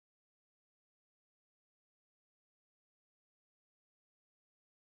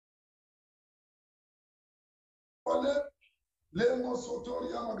fale lemo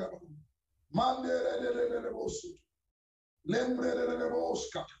sotoria magaba mandere de bosu lembre de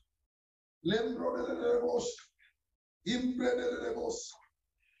boska lembro de boska imbre de bosa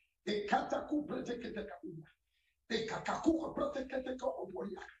e kataku pretekete kabuna e kakaku pretekete ko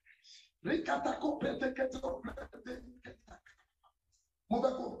oboya rekatako pretekete mo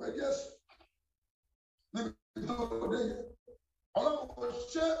ba ko yes ne to de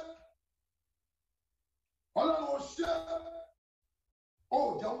Ọlọ́run ṣe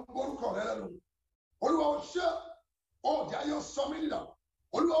ọjà orúkọ rẹ lẹ́nu Olúwa ṣe ọjà yọ sọmí nìyà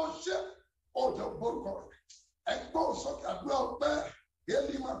Olúwa ṣe ọjà orúkọ rẹ ẹgbẹ́ òsọ̀kè àdúrà ọgbẹ́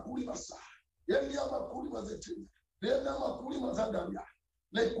yẹlí máa kúrì máa sà yẹlí máa kúrì máa zẹtì yẹlí máa kúrì máa zàdàmìà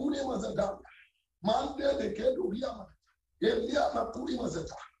lẹkúrì máa zàdàmìà máa ń dé dèké lórí àmà yẹlí máa kúrì máa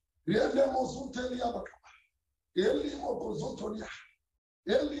zẹtà yẹlí máa zún tẹ́lẹ̀ àbàkàbà yẹlí máa kò zún torí à.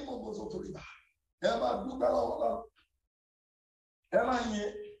 Eli mo bozo toriba. Eba dúpẹ́ lọ́wọ́ Ọlọ́run. Eba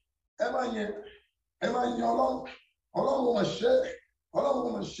yìn Ọlọ́run. Ọlọ́run mà ṣe.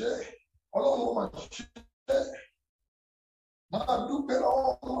 Ọlọ́run mà ṣe. Ọlọ́run mà ṣe. Máa dúpẹ́ lọ́wọ́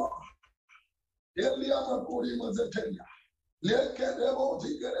Ọlọ́run. Eli amakori mo zeteya. Leke debo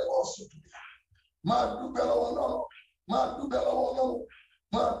tigere bo sutuya. Máa dúpẹ́ lọ́wọ́ Ọlọ́run. Máa dúpẹ́ lọ́wọ́ Ọlọ́run.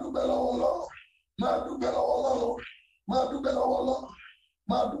 Máa dúpẹ́ lọ́wọ́ Ọlọ́run. Máa dúpẹ́ lọ́wọ́ Ọlọ́run. Máa dúpẹ́ lọ́wọ́ Ọlọ́run.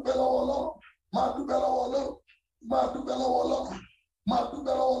 Máa dúpẹ́ lọ́wọ́ Ọlọ́run, máa dúpẹ́ lọ́wọ́ Ọlọ́run, máa dúpẹ́ lọ́wọ́ Ọlọ́run, máa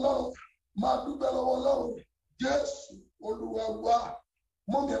dúpẹ́ lọ́wọ́ Ọlọ́run, máa dúpẹ́ lọ́wọ́ Ọlọ́run. Jésù Olúwa wa,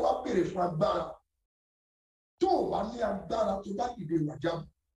 mọ́mí ẹ wá béèrè fún agbára. Tó o bá ní agbára tó bá dìde wà jábọ̀.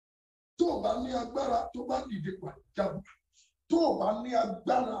 Tó o bá ní agbára tó bá dìde wà jábọ̀. Tó o bá ní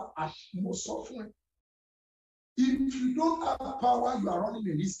agbára àṣìmọ̀sọ fún ẹ. If you don't have power, you are running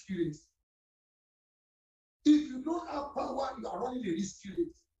a risky race. If you don't have power, you are running a risky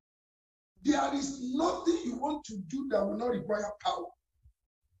race. There is nothing you want to do that will not require power.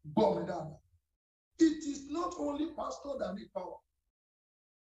 Bomb. It is not only pastor that need power.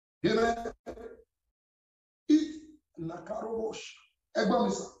 Amen. It nakarobosh.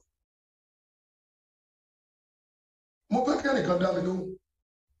 Egbamisa. Mo fẹ́ kẹ́ nìkan dá mi lóhùn.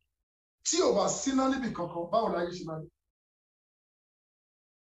 Tí o bá síná níbi kankan, báwo la yé ṣe máa ní?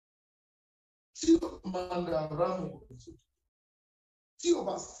 Tí o máa ń da rámù kò sí. Tí o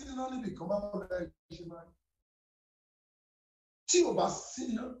bá síná níbi kan, báwo la yé ṣe máa ní? Tí o bá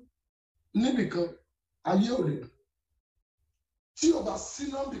síná níbi kan, ayé ò lè dùn. Tí o bá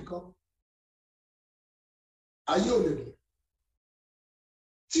síná níbi kan, ayé ò lè dùn.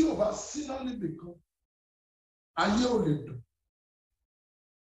 Tí o bá síná níbi kan, ayé ò lè dùn.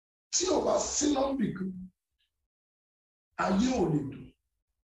 Tí o bá síná níbi kan, ayé ò lè dùn.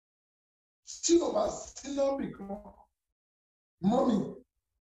 Tí o bá síná níbi kan, mọ́mì,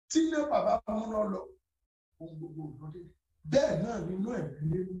 tí ilé bàbá mú lọ ohun gbogbo ìrọ̀lẹ́ bẹ́ẹ̀ náà nínú ẹ̀mí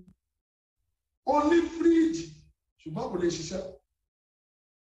léwu. O ní fíríjì ṣùgbọ́n kò lè ṣiṣẹ́.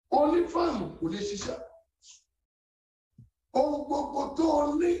 O ní fáànù kò lè ṣiṣẹ́. Ohun gbogbo tó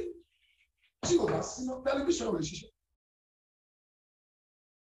o ní tí o bá síná tẹlifíṣàn ò lè ṣiṣẹ́.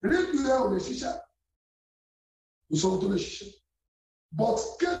 Rédíò ò lè ṣiṣẹ́. Kò sọ ohun tó lè ṣiṣẹ́. But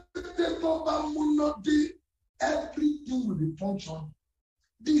kété tó bá múná dé, everything will be functioning.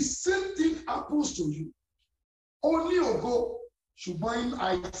 The same thing happens to you. O ní ògo ṣùgbọ́n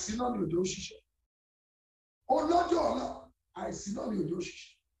àìsí náà ni òjò ṣiṣẹ́. Ọlọ́jọ́ ọ̀la àìsí náà ni òjò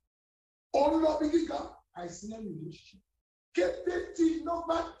ṣiṣẹ́. Olọ́bí gíga àìsí náà ni òjò ṣiṣẹ́. Kété tí iná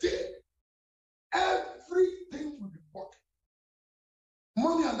bá dé, everything will be working.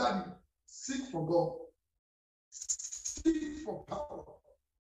 Mommy and daddy, seek for God. Seek for power.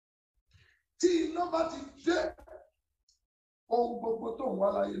 Tí iná bá ti dé, ohun gbogbo tó ń wá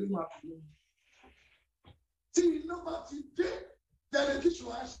láyé ló máa fi lóyún. Tí iná bá ti dé,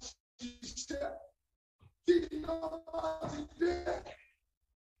 tẹlifíṣàn á ṣiṣẹ́. Tí iná bá ti dé,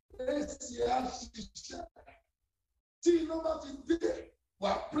 èsì á ṣiṣẹ́. Tí iná bá ti dé,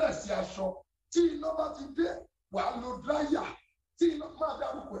 wàá pẹ̀sì aṣọ. Tí iná bá ti dé, wàá lo dráyà. Tí iná máa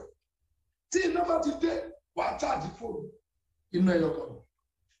dárúkọ ẹ̀. Tí iná bá ti dé, wàá cháàjì fóònù. Iná ẹyọ kan.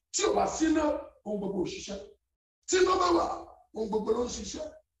 Tí o bá síná, ohun gbogbo òṣìṣẹ́. Tí iná bá wà, ohun gbogbo ló ń ṣiṣẹ́.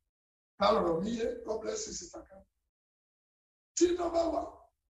 Kálọ̀rọ̀ mi yé, God bless you, sister Kan. Tí iná bá wà,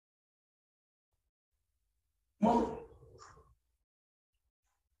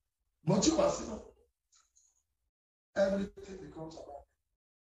 mọ̀ tí o bá síná, everything becomes about.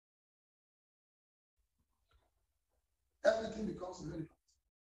 Everything becomes irrelevant.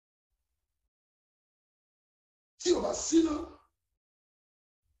 Tí o bá síná,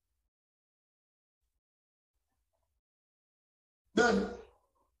 then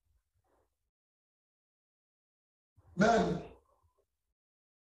bẹ́ẹ̀ni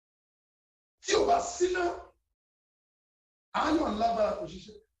tí o bá síná ayọ̀ lágbára kò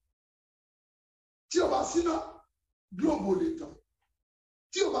ṣiṣẹ́ tí o bá síná globe ò lè tàn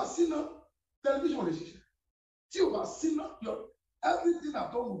tí o bá síná tẹlifíṣàn ò lè ṣiṣẹ́ tí o bá síná everything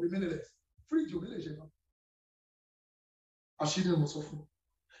at home will be meaningless fridge ò ní lè ṣe tán àṣírí mo sọ fún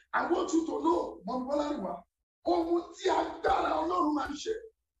I want you to know mọ̀mí Bọ́lárìnwá ohun tí agbára Ọlọ́run máa ń ṣe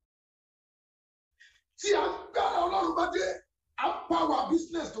tí agbára Ọlọ́run bá dé á power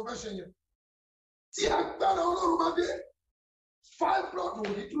business tó fẹ́ ṣe yẹn tí agbára Ọlọ́run bá dé fibroid ò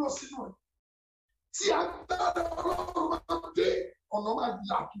ní dúró sínú ẹ̀ tí agbára Ọlọ́run bá dé ọ̀nà máa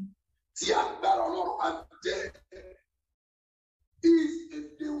yàtú tí agbára Ọlọ́run bá dé is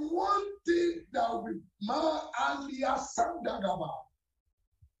the one thing that will ma alia sandagaba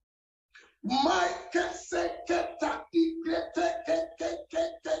my keseketa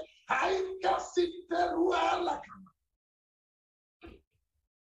igretekekekeke haikasiteruala kama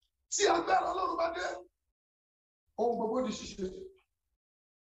tí agbára Ọlọ́run bá dé ohun gbogbo di ṣíṣe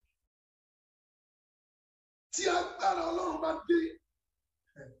tí agbára Ọlọ́run bá dé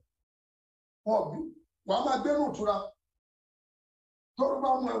ọbí wà á máa gbẹ́rù ìtura tóru bá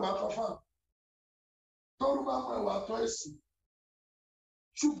mú ẹwà tó fà tóru bá mú ẹwà tó èsì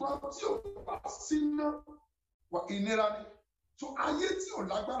ṣùgbọ́n tí ò bá sí ná wà ìnira ni tó ayé tí ò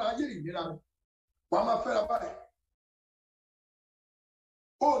lágbára ayé ìnira ni wà á máa fẹ́ra báyìí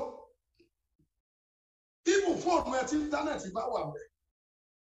ó ibù fóònù ẹ tí íńtánẹ́ẹ̀tì bá wà bẹ́ẹ̀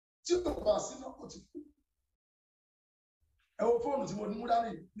tí ò bá sí ná kò ti kú ẹ wo fóònù tí mo ní mú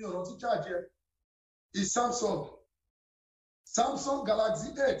dání ní ọ̀rọ̀ tí cháàjì ẹ Samsung Galaxy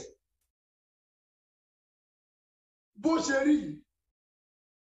 8 bó ṣe rí yìí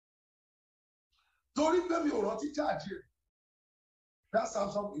torí pé mi ò rántí cháàjì ẹ that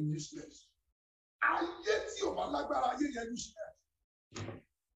Samsung is useless ayé tí ò bá lágbára ayé yẹn useless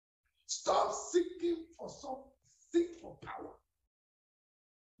stop seeking for seek for power.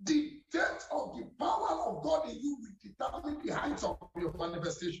 The depth of the power of God in you will determine the height of your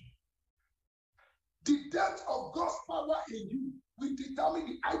manifestation. The depth of God's power in you will determine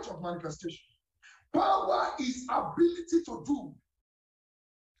the height of manifestation. Power is ability to do.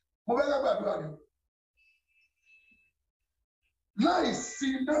 Mo fẹ́ gbàdúrà ni. Láìsí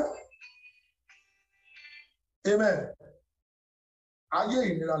náà. Amen. Ayé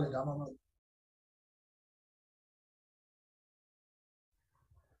ìnira lè dá máa.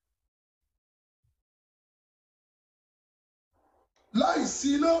 Láìsí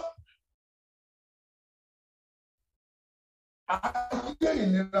iná ayé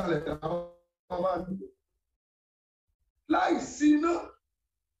ìnira lè dá máa dúró. Láìsí iná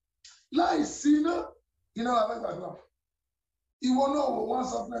iná la fẹ́ gbàdúrà. Ìwọ náà wò wọ́n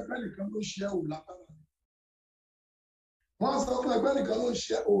sọ fún ẹgbẹ́ nìkan ló ṣe ò lágbára. Wọ́n sọ fún ẹgbẹ́ nìkan ló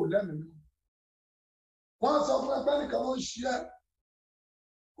ṣe ò lẹ́mìí. Wọ́n sọ fún ẹgbẹ́ nìkan ló ṣe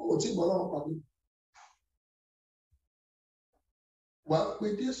ò tí bọ́ lọ́wọ́ pàdé. Wà á pe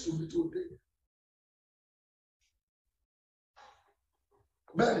Jésù mi tó dé.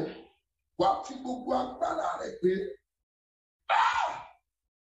 Bẹ́ẹ̀ni, wà á fi gbogbo agbára rẹ̀ pé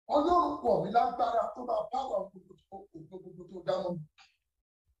Ọlọ́run pọ̀ mí lágbára tó bá pàwọ̀ gbogbo tó dá mọ́ mi.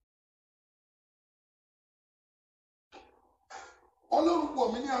 Ọlọ́run pọ̀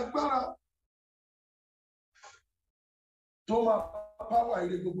mí ní agbára tó máa pàwọ̀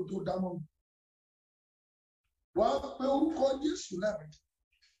ire gbogbo tó dá mọ́ mi. Wà á pe orúkọ Jésù lẹ́rìn.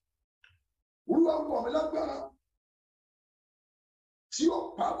 Olúwa pọ̀ mí lágbára tí ó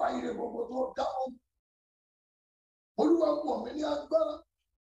pàwọ̀ ire gbogbo tó dá mọ́ mi. Olúwa pọ̀ mí ní agbára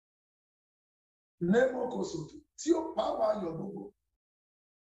lẹ́mọ̀ kò sòtò tí ó pàwọ̀ ayọ̀ gbogbo.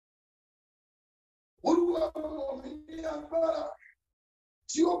 Olúwa pọ̀ mí ní agbára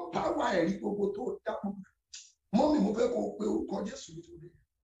tí ó pàwọ̀ ẹ̀rí gbogbo tó dá mọ́ mi. Mọ́mì mo fẹ́ kó o pe orúkọ Jésù nítorí.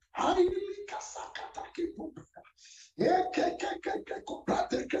 Ayili kasakata kipopeka. Ekekekeke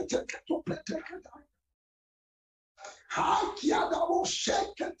kopratekeke topleteketa. Haki adamo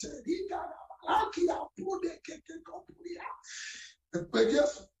shekete rigara. Haki apude keke kopuria. Pe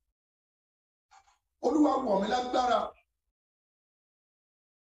Jésù. Olúwa wọ̀ mí lágbára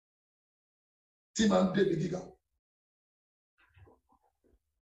tí máa ń débi gíga.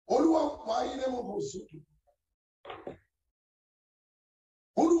 Olúwa wọ̀ ayé lẹ́mọ̀ kò sókè.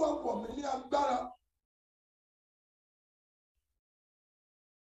 Olúwa pọ̀ mí ní agbára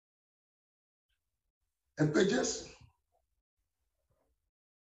ẹ pé Jésù.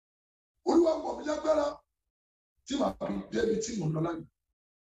 Olúwa pọ̀ mí lágbára tí màá fi débi tí mò ń lọ láyé.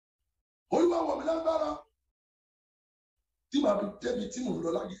 Olúwa pọ̀ mí lágbára tí màá fi débi tí mò ń lọ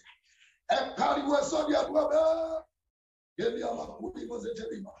láyé. Ẹ pariwo ẹ sọ di àdúrà bẹ́ẹ̀. Elia makuri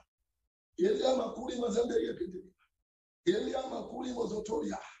mozeteriba. Elia makuri mozende yeketeri. Elia makuri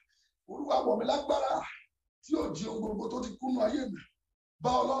mozotoria. Olúwa wọ̀ mí lágbára tí ó jí ohun gbogbo tó ti kúnnú ayé mi. Bá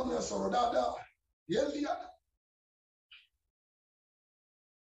Ọlọ́run ẹ sọ̀rọ̀ dáadáa. Elia.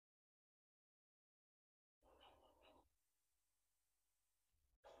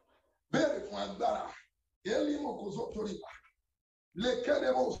 Béèrè fún agbára. Eli mokozotoriba.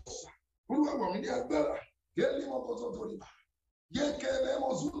 Lekere mosa. Olúwa wọ̀ mí ní agbára. Eli mokozotoriba. Yekere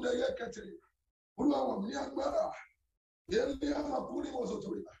mozunde yeketeri. Olúwa wọ̀ mí ní agbára. Elia makuri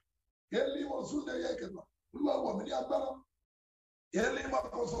mozotoriba. Eli mozunde yeketeri. Olúwa wọ̀ mí ní agbára. Eli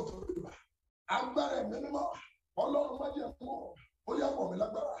mokozotoriba. Agbára ẹ̀mí mímọ́. Ọlọ́run má jẹ́ mọ́. Ó yá wọ̀ mí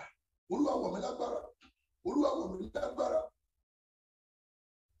lágbára. Olúwa wọ̀ mí lágbára. Olúwa wọ̀ mí lágbára.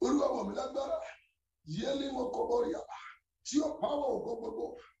 Olúwa wọ̀ mí lágbára. Yeli mokoboria. Tí ó pàwọ̀ ògo gbogbo.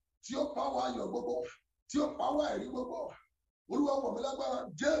 Tí ó pàwọ̀ ayọ̀ gbogbo. Tí ó pàwọ̀ ẹ̀rí gbogbo. Olúwa wọ̀ mí lágbára.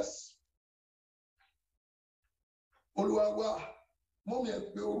 Jésù. Olúwa wá. Mọ́mí ẹ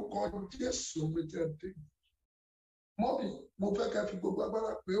pé orúkọ Jésù mi tẹ́ dé. Mọ́mí mo fẹ́ kẹ́ fi gbogbo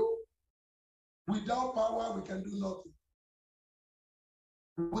agbára pé ó. Without power we can do nothing.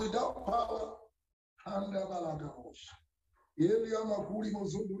 Without power, handabalagabos. Eliama kuri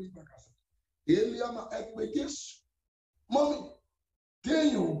mozondori bakasa. Eliama ẹ pé Jésù. Mọ́mí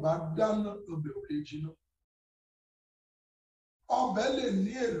téèyàn ò bá dáná ọbẹ̀ òkè jiná. Ọbẹ̀ lè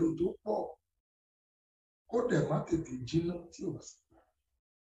ní èlò tó pọ̀ kó dẹ̀ má tètè jiná tí ò bá sí.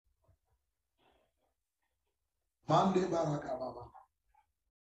 Mande baraka baba.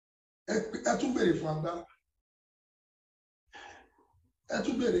 Ẹ tún béèrè fún agbára. Ẹ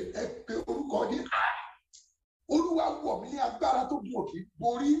tún béèrè ẹ pé orúkọ yín. Olúwa wọ̀ mí ní agbára tó gun òkè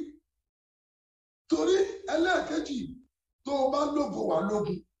borí. Torí ẹlẹ́ẹ̀kejì tó o bá lógo wà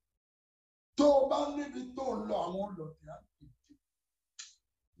lógun. Tó o bá níbi tó ń lọ àwọn ọlọ́dẹ àgbègbè.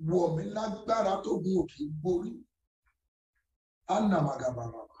 Wọ̀ mí lágbára tó gun òkè borí. Anna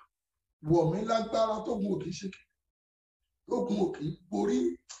magabara. Wọ̀ mí lágbára tó gun òkè ṣèké. Tó gun òkè borí.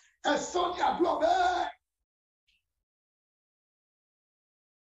 Ẹ sọ ní àdúrà bẹ́ẹ̀.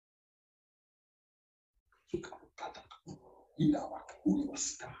 Ilawa uri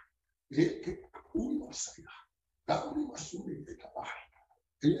wasita. Eke uri wasita. Uri wasuri ekaba.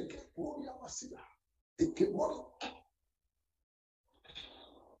 Eke uri wasita. Eke wori.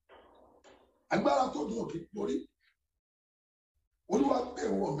 Agbára tó gun òkè borí. Olúwa pè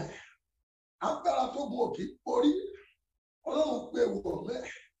wọ̀ mẹ́. Agbára tó gun òkè borí. Ọlọ́run pè wọ̀ mẹ́.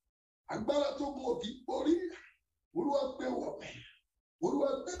 Agbára tó gun òkè borí. Olúwa pè wọ̀ mẹ́. Olúwa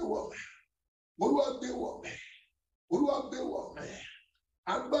pè wọ̀ mẹ́. Olúwa pè wọ̀ mẹ́. Olúwa pè wọ̀ mẹ́.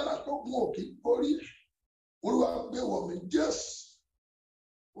 Agbára tó gun òkè borí. Olúwa pè wọ̀ mẹ́. Jésù.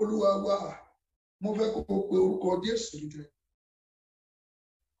 Olúwa wá. Mo fẹ́ kó o pe orúkọ Jésù jẹ.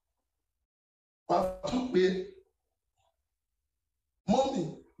 Wàá tún pé Mommy,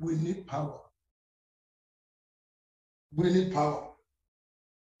 we need power. We need power.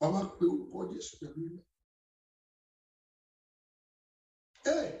 Bàbá pé orúkọ Jésù pẹ̀lú ilé.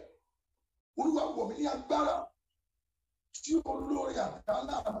 Olúwa wọ̀ mí ní agbára tí olórí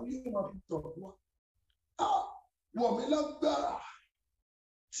àtàlà yóò máa fi tọ̀ wá. Wọ̀ mí lágbára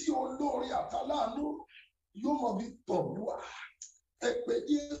tí olórí àtàlà yóò máa fi tọ̀ wá. Ẹ pé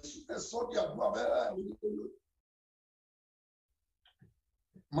Jésù ẹ sọ di àdúrà bẹ́ẹ̀ olùkọ́lù.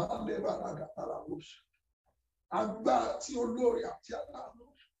 Máa lè bára gàtàrà lóṣù. Agbára tí olórí àti aláàánú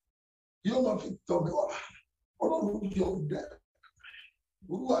yóò máa fi tọ̀ mí wá. Ọlọ́run yóò dẹ̀.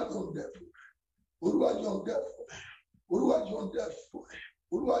 Olúwa yóò dẹ̀ fún mi. Olúwa yóò dẹ̀ fún mi. Olúwa yóò dẹ̀ fún mi.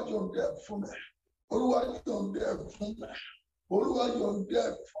 Olúwa yóò dẹ̀ fún mi. Olúwa yóò dẹ̀ fún mi. Olúwa yóò dẹ̀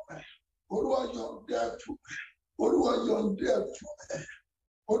fún mi. Olúwa yóò dẹ̀ fún mi. Olúwa yóò dẹ̀ fún mi.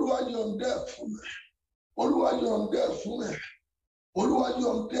 Olúwa yóò dẹ̀ fún mi. Olúwa yóò dẹ̀ fún mi. Olúwa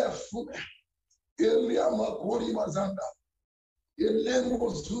yóò dẹ̀ fún mi. Elia makori mazanda. Elemo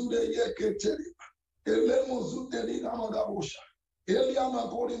zunde yeketeri. Elemo zunde ni namadabosha. Elia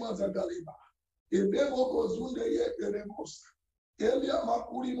makori mazagaliba. Elemo kozunde yekeremosa. Elia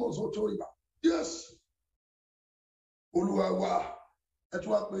makuri mozotoriba. Yes. Olúwa wá. Ẹ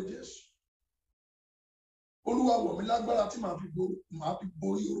tún wá pé Jésù. Olúwa wọ̀ mí lágbára tí màá fi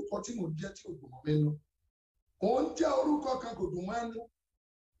borí orúkọ tí mo jẹ́ tí ò dùn mọ́ mi nú. Òun jẹ́ orúkọ kan kò dùn mọ́ ẹnu.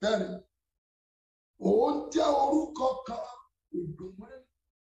 Bẹ́ẹ̀ni. Òun jẹ́ orúkọ kan kò dùn mọ́ ẹnu.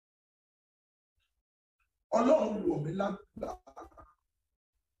 Ọlọ́run wọ̀ mí lágbára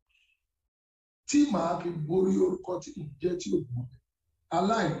tí màá fi borí orúkọ tí mo jẹ́ tí ò dùn mọ́ mi.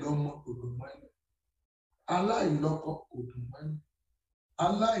 Aláìlọ́mọ kò dùn mọ́ ẹnu. Aláìlọ́kọ kò dùn mọ́ ẹnu.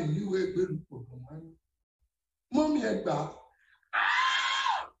 Aláìníwèé gbèrú kò dùn mọ́ ẹnu. Mommy Egba.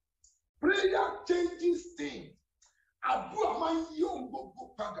 Prayer changes things. Adua man young go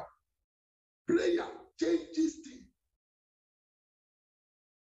pada. Prayer changes things.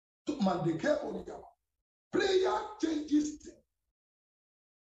 To man de careful. Prayer changes things.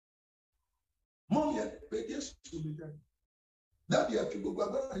 Mommy Egba yes to be done. That you have to go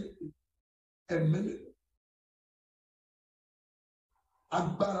back and minute.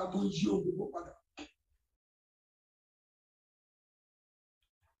 Agbára tó yí ohun gbogbo padà.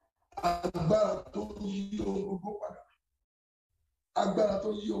 Agbára tó yí ohun gbogbo padà. Agbára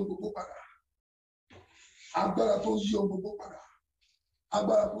tó yí ohun gbogbo padà. Agbára tó yí ohun gbogbo padà.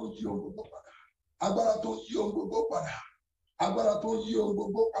 Agbára tó yí ohun gbogbo padà. Agbára tó yí ohun gbogbo padà. Agbára tó yí ohun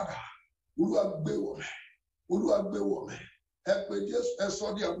gbogbo padà. Olúwa gbé wọ̀ mí. Olúwa gbé wọ̀ mí. Ẹ pé Jésù ẹ sọ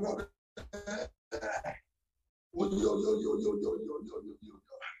di àdúrà.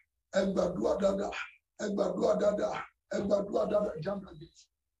 Ẹgbàdúrà dáadáa, ẹgbàdúrà dáadáa, ẹgbàdúrà dáadáa, jàǹdàgbé,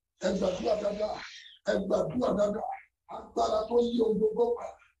 ẹgbàdúrà dáadáa, ẹgbàdúrà dáadáa, agbára tó yí ohun gbogbo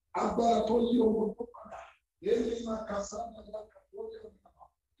padà, agbára tó yí ohun gbogbo padà, èyí máa kà sáà náà kàwé ọ̀nà,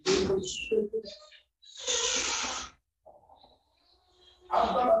 èrò ìṣúná.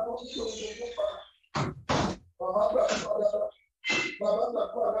 Agbára tó yí ohun gbogbo padà, bàbá gbàgbọ́ dáadáa, bàbá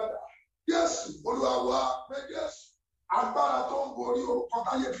gbàgbọ́ dáadáa. Yes, Olúwa wa pé yes. Agbára tó ń borí orúkọ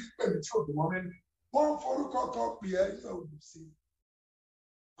táyé fi pè mí tí ò dùn mọ́ mẹ́rin. Wọ́n ń forúkọ kan pè ẹ́ ní ọdún sí.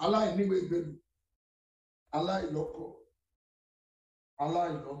 Aláìníwèé ìgbèlú, aláìlọ́kọ,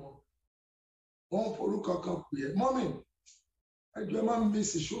 aláìlọ́mọ. Wọ́n ń forúkọ kan pè ẹ́. Mọ́mì, ẹjọ́ ẹ máa ń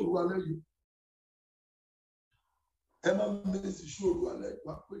mísì ṣòro alẹ́ yìí. Ẹ máa ń mísì ṣòro alẹ́ yìí.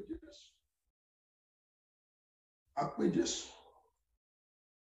 Wàá pé Jésù. Wàá pé Jésù.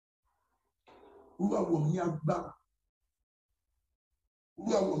 Olúwa wọ̀ mí ní agbára.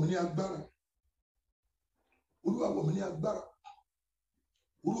 Olúwa wọ̀ mí ní agbára. Olúwa wọ̀ mí ní agbára.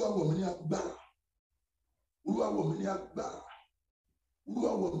 Olúwa wọ̀ mí ní agbára. Olúwa wọ̀ mí ní agbára.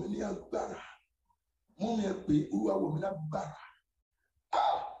 Olúwa wọ̀ mí ní agbára. Mọ́ mi ẹ pé Olúwa wọ̀ mí ní agbára.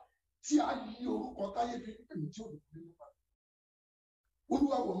 Tí a yí orúkọ táyé fi ń pè mí tí ò lè pè mí padà.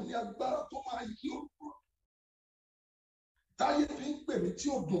 Olúwa wọ̀ mí ní agbára tó máa yí orúkọ táyé fi ń pè mí tí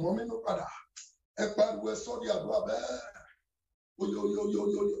ò dùn mọ́ mi nínú padà. Ẹ pariwo ẹ sọ di àdúrà bẹ́ẹ̀. Oyo.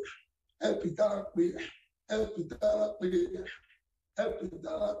 Ẹ pìtàrà pé. Ẹ pìtàrà pé. Ẹ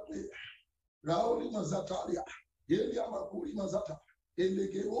pìtàrà pé. Raoli mazataria. Elia makuri mazata.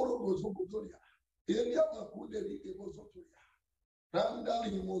 Elege oro gozogotoria. Elia makule rike gozotoria.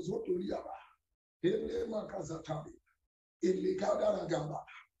 Randali mozotoria ba. Ele makazatari. Ele kadara gamba.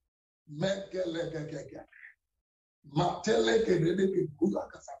 Mekelekekeke. Matelekedeke kuza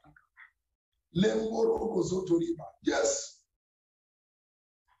kasataka. Lemboro gozotoriba. Yes.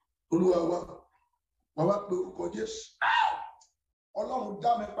 Olúwa wa, bàbá pé orúkọ Jésù. Ọlọ́run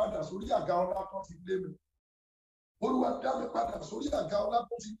dá mi padà sórí àga ọlá tó ti gbé mi. Olúwa dá mi padà sórí àga ọlá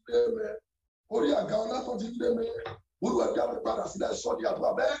tó ti gbé mi. Orí àga ọlá tó ti gbé mi. Olúwa dá mi padà sílẹ̀ sọ́ọ̀dì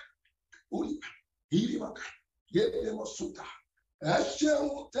àdúrà bẹ́ẹ̀. Orí ìrì màkà, yéé mọ̀ sùtà. Ẹ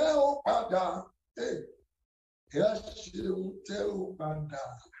ṣeun tẹ́ ó padà. Ẹ ṣeun tẹ́ ó padà.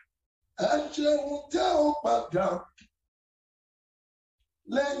 Ẹ ṣeun tẹ́ ó padà.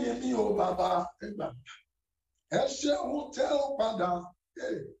 Lẹ́yìn mi ò bàbá ẹgbà. Ẹ ṣeun tẹ́ ó padà.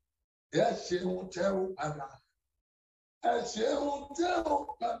 Ẹ ṣeun tẹ́ ó padà. Ẹ ṣeun tẹ́ ó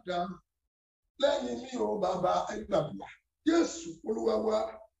padà. Lẹ́yìn mi ò bàbá ẹgbà. Jésù Olúwa wa,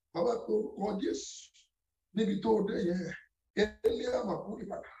 bàbá tó kọ Jésù níbi tó dé yẹn. Ilé àmàkúrì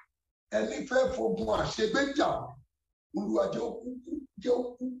bàbá. Ẹni fẹ́ fogun àṣegbéjà. Olúwa jẹ́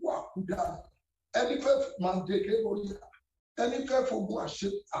òkúkú àkúdà. Ẹni fẹ́ máa ń dédé lórí ẹ̀. Ẹni fẹ́ fogun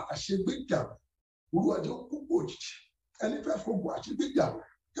àṣegbéjà. Olúwa jẹ́ òkúkú òjijì. Ẹni fẹ́ fogun àṣegbéjà.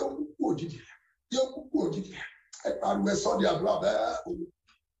 Jẹ́ òkúkú òjijì. Jẹ́ òkúkú òjijì. Ẹ pariwo ẹ sọ di àdúrà bẹ́ẹ̀.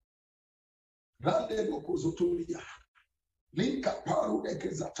 Rande lokozotoria. Linka paru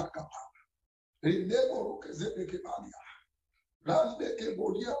ekezatakapa. Rindemo rokezebeke balia. Rande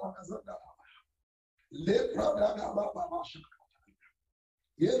kebolia makazanda. Lepra daga baba mashaka.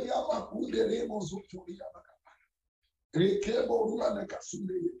 Yelia makunde remo zotoria makapa. Rekebo ruana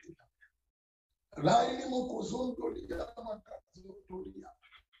kasunde yekita. Raini mokozondo liya makazotoria.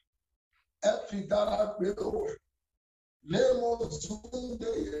 Efitara kweo. Lemo zunde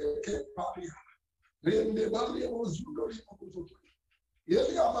yeke paria. Rende bali mozundo mokozotoria.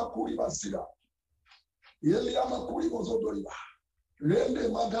 Yelia makuri basira. Yelia makuri mozotoria. Rende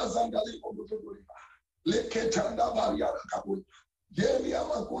magazangali mokozotoria. Leketanda baria kabul. Yelia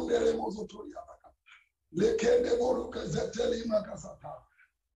makunde remo zotoria makapa. Lekende moruka zeteli makasata.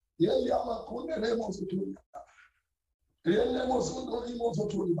 Yelia makunde remo zotoria. Really was not only more to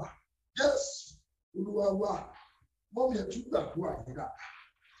you. Yes, you are one. Mommy, you got one.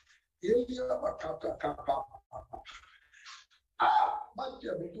 Elia Bakata Kapa. Ah, my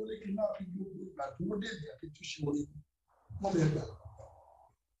dear, but only cannot be good, but who did that to show you? Mommy,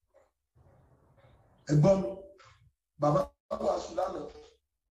 a bomb, Baba was done.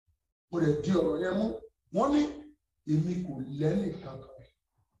 What a deal, money, èmi kò lẹ́nì kankan.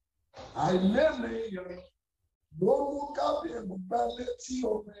 Àìlẹ́mìí yẹn ló mú kábíyèmí gbá létí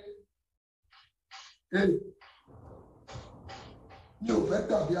omi. Mi ò fẹ́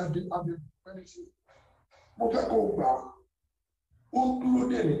dàbí abẹ́fẹ́ni sí. Mo fẹ́ kó gbà á. Ó ń dúró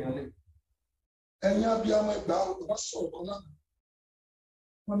dé ènìyàn ni. Ẹ̀yin abiyamọ ẹgbà wọ́n sọ̀rọ̀ kan náà.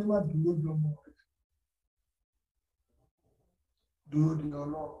 Wọ́n ní má dúró di ọmọ rẹ̀. Dúró di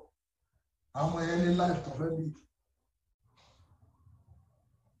Ọlọ́run. Àwọn ẹ̀yẹn ní láìpẹ́ tó fẹ́ bí.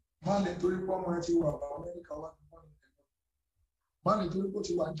 Má lè torí pé ọmọ ẹ ti wà bá Amẹ́ríkà wá ní wọ́n ní ẹ̀rọ. Má lè torí pé ó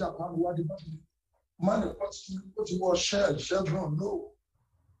ti wà Japan wá ní báyìí. Má lè pọ̀ sí ó ti wọ Chevron. No,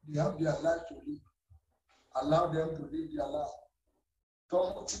 they have their life to live. Allow them to live their life.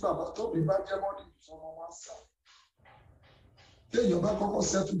 Tọ́mọ tí bàbá tó bí bá jẹ́ mọ́ni ìsọmọ wá sá. Téèyàn bá kọ́kọ́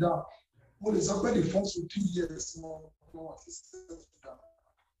settle down, mo lè sọ pé the first 2 years wọn ti settle down.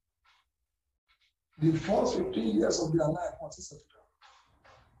 The first 15 years of their life wọn ti settle down.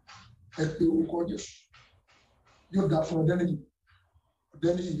 Ẹ pé orúkọ Jésù yóò dá fún ọdẹ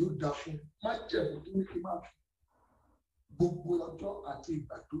nìyí yóò dá fún má jẹ̀bù tó ní kí má fi gbogbo ọjọ́ àti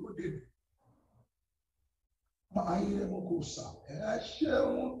ìgbà dúró dè mí. Máa yí ẹnu kò sà ẹ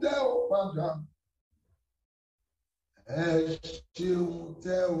ṣeun tẹ́ ò padà ẹ ṣeun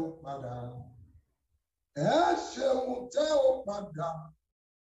tẹ́ ò padà ẹ ṣeun tẹ́ ò padà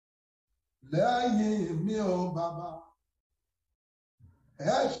lẹ́yìn mi ò bàbá.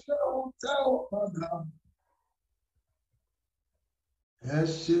 Ẹ ṣeun tẹ́ ò padà. Ẹ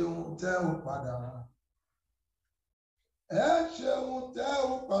ṣeun tẹ́ ò padà. Ẹ ṣeun tẹ́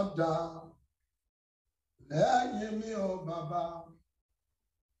ò padà. Lẹ́yìn mi ò bàbá.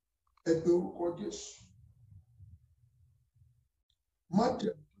 Ẹ pe orúkọ Jésù. Má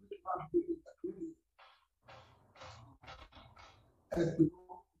jẹ́ kí má gbé ìgbàlódé. Ẹ pe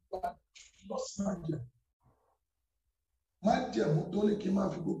orúkọ Jésù májẹ̀. Májẹ̀mú tó ní kí n máa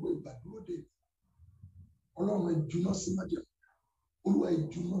fi gbogbo ìgbà dúró dè. Ọlọ́run ẹ júná sí májẹ̀mú. Olúwa ẹ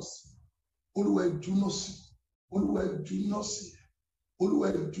júná sí. Olúwa ẹ júná sí. Olúwa ẹ júná sí. Olúwa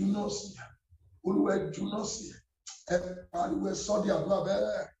ẹ júná sí. Olúwa ẹ júná sí. Ẹ pariwo ẹ sọ́ di àdúrà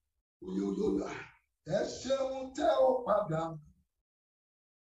bẹ́ẹ̀. Oyóyóyó. Ẹ ṣeun tẹ́ ò padà.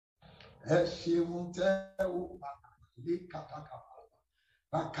 Ẹ ṣeun tẹ́ ò padà. Lé kàkàkàkà.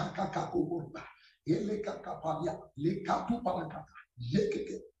 Bàkàkàkà kò gbọ̀ngbà. Ele kakapalia, le katu parakata,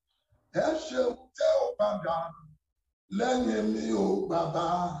 yekeke. Ẹ ṣeun tẹ́ ò padà, lẹ́yìn mi ò bàbá.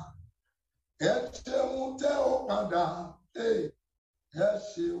 Ẹ ṣeun tẹ́ ò padà, ẹ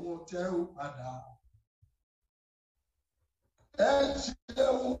ṣeun tẹ́ ò padà. Ẹ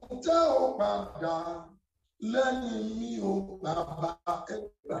ṣeun tẹ́ ò padà, lẹ́yìn mi ò bàbá. Ẹ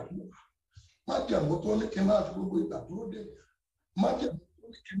gbàdúrà. Má jẹ̀mú tó ní kí n máa fi gbogbo ìgbà dúró dè. Má jẹ̀mú tó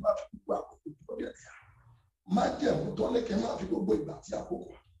ní kí n máa fi gbogbo àkókò dúró dè. Má jẹ̀mú tó ní kí n máa fi gbogbo ìgbà tí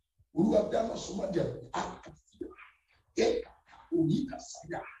àkókò. Olúwa dáná sọ má jẹ̀mú àkàtúntà. Ẹ̀ka òní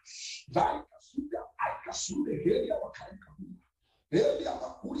kàsáyà. Báyìí kàsúdà àìkàsúdà hẹ́rì àwàkàyè kàbúrú. Hẹ́rì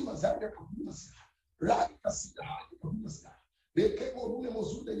àwàkúrì màzáyà kàbúrú màsíà. Ráyì kàsídà àyè kàbúrú màsíà. Lèkè mọ̀rú ní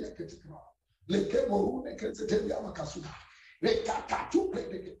mọ̀zúdà yẹ kẹtìkìrà. Lèkè mọ̀rú ní kẹtìkìrà àmàkàsúdà. Lèkà kàtú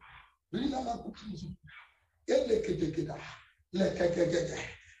pẹ̀lẹ́kẹ̀. Rínà máa kùtù mọ̀zúdà. Elekekekeda. Lekekekeke.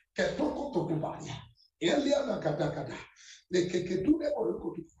 Ketokotoko báyà. Elia na kadakada. Lekeketu ne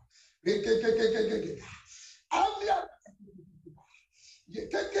orekotu. Lekekekekeke. Alia.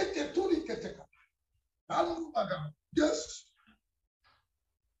 Yekekeketu ni keteka. Alu baga. Yes.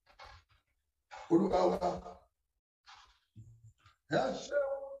 Olúwa. Ẹ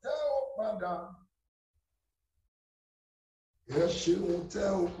ṣeun tẹ́ ò padà. Ẹ ṣeun tẹ́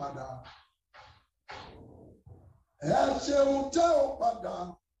ò padà. Ẹ ṣeun tẹ́ ò padà.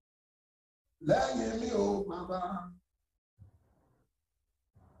 Lẹ́yìn mi ò bàbá.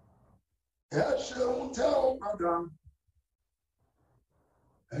 Ẹ ṣeun tẹ́ ò padà.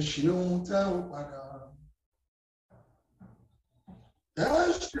 Ẹ ṣeun tẹ́ ò padà. Ẹ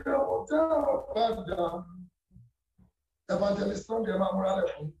ṣeun tẹ́ ò padà. Evangelist Sunday máa múra lẹ̀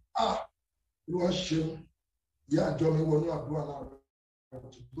fún. Ló wá ṣeun. Ìyá àjọ mi wọnú àdúrà náà.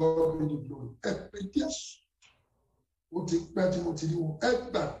 God be the glory. Ẹ pé Jésù. Ó ti pẹ́ tí mo ti rí wọn. Ẹ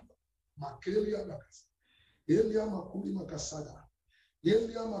gbàdúrà. Makelia makasa. Elia makuli makasada.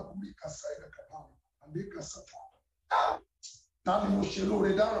 Elia makuli kasaya kapama. Andika sata. ta ni mo ṣe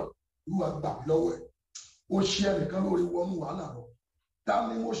lóore dáràn Olúwa gbà mí lọ́wọ́ ẹ̀ ó ṣe ẹnìkan lóore wọnú wàhálà lọ ta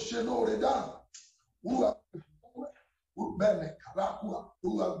ni mo ṣe lóore dáràn Olúwa bẹ́ẹ̀ ni kàlákùá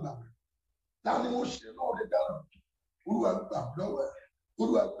Olúwa gbà mí ta ni mo ṣe lóore dáràn Olúwa gbà mí lọ́wọ́ ẹ̀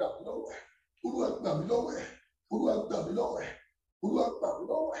Olúwa gbà mí lọ́wọ́ ẹ̀ Olúwa gbà mí lọ́wọ́ ẹ̀ Olúwa gbà mí lọ́wọ́ ẹ̀ Olúwa gbà mí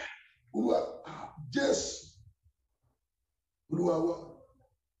lọ́wọ́ ẹ̀ Olúwa Jésù Olúwa wa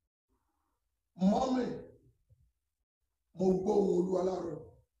mọ́mì mo gbọ́ ohùn Olúwa láàárọ̀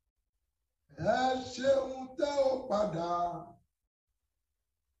ẹ ṣeun tẹ́ ó padà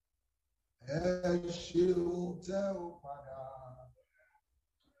ẹ ṣeun tẹ́ ó padà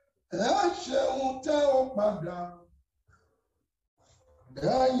ẹ ṣeun tẹ́ ó padà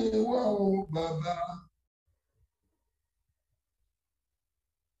lẹ́yìn wa o bàbá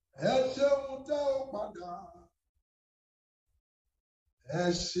ẹ ṣeun tẹ́ ó padà ẹ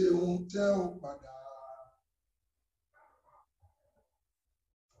ṣeun tẹ́ ó padà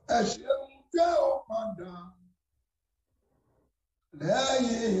ẹ ṣeun tẹ́ ó padà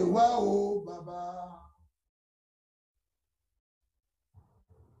lẹ́yìn wa o bàbá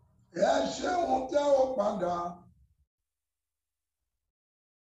ẹ ṣeun tẹ́ ó padà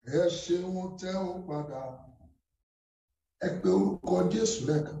ẹ ṣeun tẹ́ ó padà ẹ pe orúkọ Jésù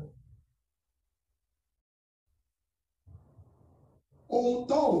lẹ́ẹ̀kan ohun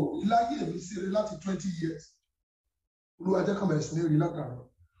tó ò rí láyé mi sí rí láti 20 years Olúwa jẹ́ ká bẹ̀rẹ̀ sí ní rí látàárọ̀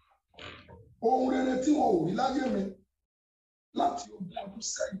ohun rere tí wọn ò rí láyé mi láti 20 ọdún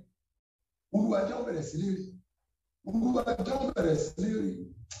sẹ́yìn Olúwa jẹ́ ó bẹ̀rẹ̀ sí ní rí Olúwa jẹ́ ó bẹ̀rẹ̀ sí ní rí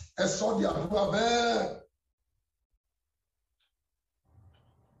ẹ sọ di àdúrà bẹ́ẹ̀.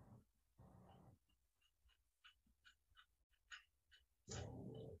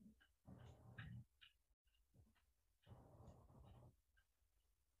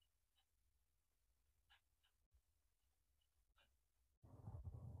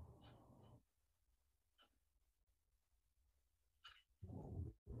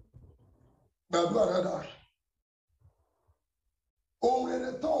 Gbàdúrà dáadáa ohun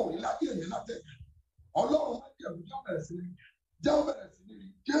rere tó ò rí láyé mi látẹ̀yìn Ọlọ́run má jẹ́ òun bẹ̀rẹ̀ sí ní rí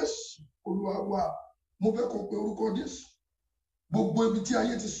Jésù Olúwa wa mo fẹ́ kó pe orúkọ Jésù gbogbo ibi tí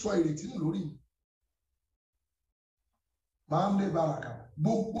ayé ti sọ ìrètí nù lórí mi máa ń lé baraka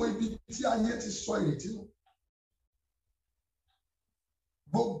gbogbo ibi tí ayé ti sọ ìrètí nù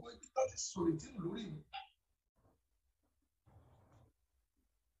gbogbo ibi tí ayé ti sọ ìrètí nù lórí mi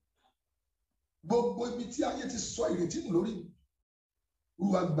gbogbo ibi tí ayé ti sọ ìrètí nù lórí mi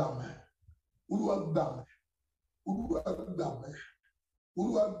Olúwa gbà mí Olúwa gbà mí Olúwa gbà mí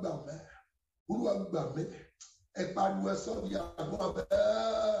Olúwa gbà mí Olúwa gbà mí ẹ pariwo ẹ sọ di àdúrà bẹ́ẹ̀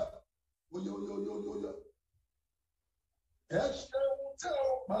oyoyoyoyoyo ẹ ṣeun tẹ́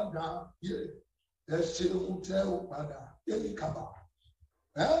ó padà yé ẹ ṣeun tẹ́ ó padà yéli kaba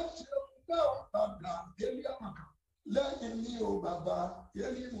ẹ ṣeun tẹ́ ó padà yéli amaka lẹ́yìn ní o bàbá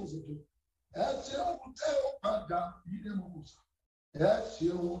yéli mùsùlùmí ẹ ṣeun tẹ́ ó padà yíyé mùsùlùmí ẹ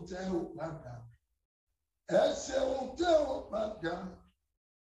ṣeun tẹ́ ó padà ẹ ṣeun tẹ́ ó padà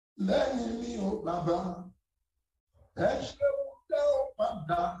lẹ́yìn ní o bàbá ẹ ṣeun tẹ́ ó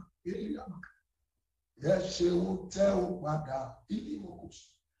padà yéli amaka ẹ ṣeun tẹ́ ó padà yíyé mùsùlùmí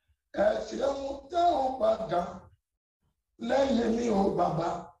ẹ ṣeun tẹ́ ó padà lẹ́yìn ní o bàbá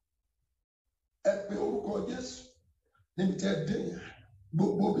ẹ pe orúkọ Jésù níbi tí ẹ dé yẹn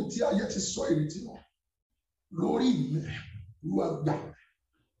gbogbo ibi tí ayé ti sọ ìrètí nù lórí mi Olúwa gbà mí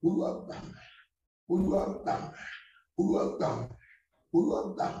Olúwa gbà mí Olúwa gbà mí Olúwa gbà mí Olúwa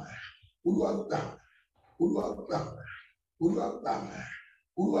gbà mí Olúwa gbà mí Olúwa gbà mí Olúwa gbà mí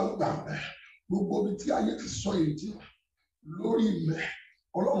Olúwa gbà mí gbogbo ibi tí ayé ti sọ ìrètí nù lórí mi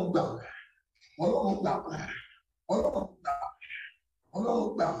Ọlọ́run gbà mí Ọlọ́run gbà mí Ọlọ́run gbà mí Ọlọ́run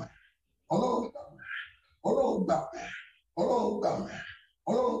gbà mí Ọlọ́run gbà mí Ọlọ́run gbà mí Ọlọ́run gbà mí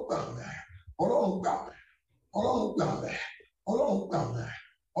Ọlọ́run gbà mí Ọlọ́run gbà mí Ọlọ́run gbà mí Ọlọ́run gbà mí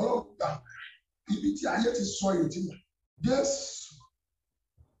Ọlọ́run gbà mí ibi tí ayé ti sọ ìrètí nù Jésù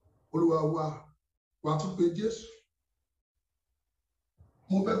Olúwa wa wà tún pé Jésù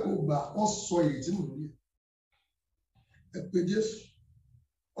mo fẹ́ kó gbà wọ́n sọ ìrètí nù lórí ẹ pé Jésù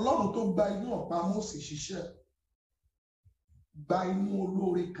Ọlọ́run tó gba inú ọ̀pá Mósè ṣiṣẹ́ gba inú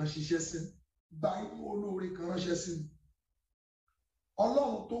olóore kan ṣiṣẹ́ sí gba inú olóore kan ránṣẹ́ sí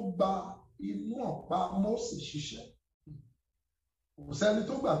Ọlọ́run tó gba inú ọ̀pá Mósè ṣiṣẹ́ kò sẹ́ni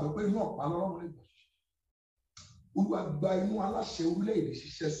tó gbàgbọ́ pé inú ọ̀pá lọ́rùn lè gbà ṣiṣẹ́ Olúwa gba inú aláṣẹ orílẹ̀-èdè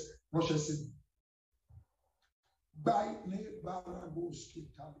ṣiṣẹ́ ránṣẹ́ sí gba ní baragoski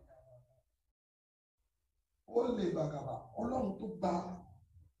tàbí ó lè bàgàbà Ọlọ́run tó gba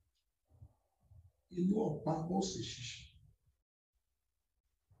inú ọ̀pá Mósè ṣiṣẹ́.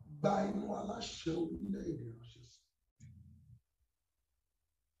 Gba inú aláṣẹ orílẹ̀-èdè ránṣẹ́ sí.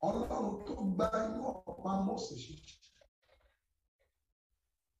 Ọlọ́run tó gba inú ọ̀pá Mósè ṣiṣẹ́.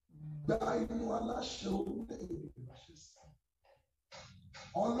 Gba inú aláṣẹ orílẹ̀-èdè ránṣẹ́ sí.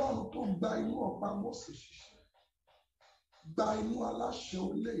 Ọlọ́run tó gba inú ọ̀pá Mósè ṣiṣẹ́. Gba inú aláṣẹ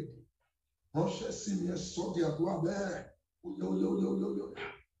orílẹ̀-èdè ránṣẹ́ sí mi. Ẹ sọ di àdúrà bẹ́ẹ̀. Oyo.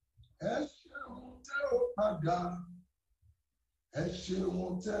 Ẹ ṣeun tẹ́ ó padà. Ẹ ṣeun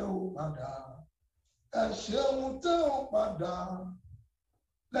tẹ́ ó padà. Ẹ ṣeun tẹ́ ó padà.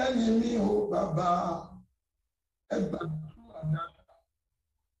 Lẹ́yìn mi ò bàbá. Ẹ gbàdúrà dáadáa.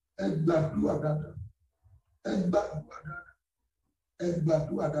 Ẹ gbàdúrà dáadáa. Ẹ gbàdúrà dáadáa. Ẹ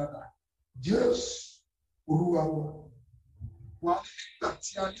gbàdúrà dáadáa. Jésù Olúwa wa. Wà nígbà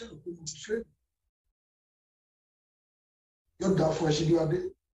tí ayé rò pé mo ti ṣe. Yóò dá fún ẹṣin adé.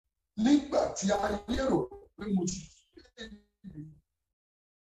 Nígbà tí ayé rò pé mo ti ṣe.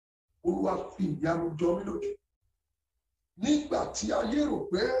 Olúwa fi ìyanu jọ mí lójú. Nígbà tí ayé rò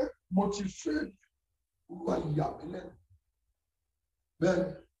pé mo ti ṣe. Olúwa yà mí lẹ́nu.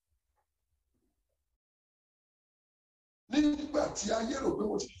 Bẹ́ẹ̀ni. Nígbà tí ayé rò pé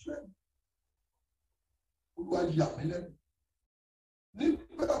mo ti ṣe. Olúwa yà mí lẹ́nu.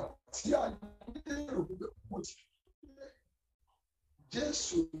 Nígbà tí ayé rò pé mo ti ṣe.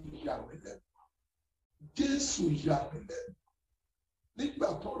 Jésù yà mí lẹ́nu. Jésù yà mí lẹ́nu. Nígbà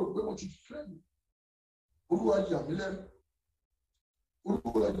tó rò pé mo ti fẹ́ mi. Olúwa yà mí lẹ́nu.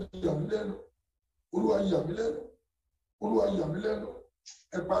 Olúwa yà mí lẹ́nu. Olúwa yà mí lẹ́nu. Olúwa yà mí lẹ́nu.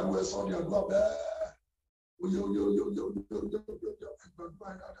 Ẹ pariwo ẹ sọ ní àdúrà bẹ́ẹ̀. Oye. Ẹ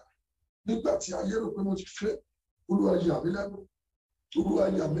gbàdúrà dáadáa. Nígbà tí ayé rò pé mo ti fẹ́. Olúwa yà mí lẹ́nu. Olúwa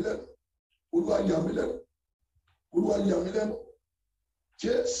yà mí lẹ́nu. Olúwa yà mí lẹ́nu. Olúwa yà mí lẹ́nu.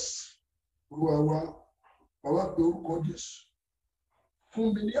 Jésù Olúwa wa. Bàbá pé orúkọ Jésù.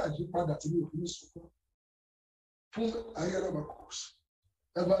 Fún mi ní àyípadà tí mi ò fi ní sunkún. Fún ayélujára kòsì.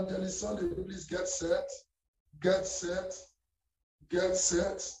 Evangelist Sunday, please get set. Get set. Get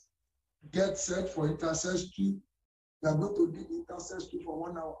set. Get set for intercessory. We are going to lead intercessory for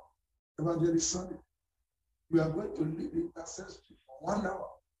 1 hour. Evangelist Sunday. We are going to lead intercessory for 1 hour.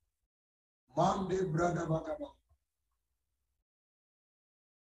 Monday, brother Bakaba.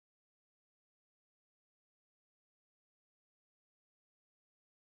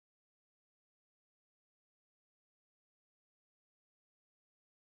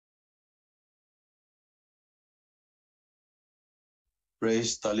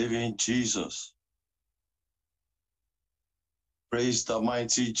 Praise the living Jesus. Praise the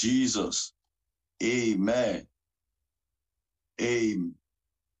mighty Jesus. Amen. Amen.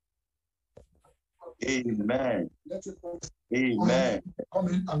 Amen. Amen.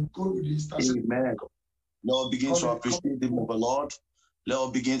 Amen. Lord, begin to appreciate the name of the Lord.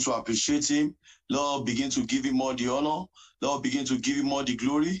 Lord, begin to appreciate him. Lord, begin to give him more the honor. Lord, begin to give him more the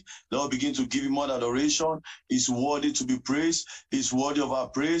glory. Lord, begin to give him more the adoration. He's worthy to be praised. He's worthy of our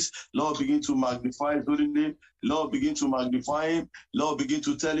praise. Lord, begin to magnify his holy name. Lord, begin to magnify him. Lord, begin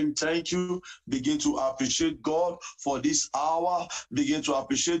to tell him thank you. Begin to appreciate God for this hour. Begin to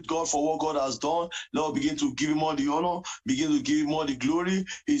appreciate God for what God has done. Lord, begin to give him all the honor. Begin to give him all the glory.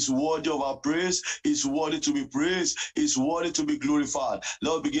 He's worthy of our praise. He's worthy to be praised. He's worthy to be glorified.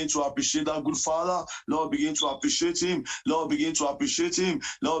 Lord, begin to appreciate that good Father. Lord, begin to appreciate him. Lord, begin to appreciate him.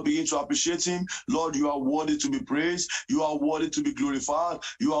 Lord, begin to appreciate him. Lord, you are worthy to be praised. You are worthy to be glorified.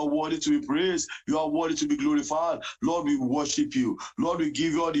 You are worthy to be praised. You are worthy to be glorified. Lord, we worship you. Lord, we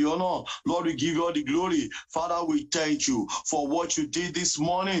give you all the honor. Lord, we give you all the glory. Father, we thank you for what you did this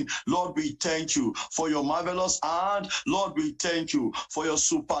morning. Lord, we thank you for your marvelous hand. Lord, we thank you for your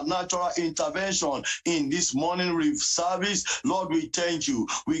supernatural intervention in this morning service. Lord, we thank you.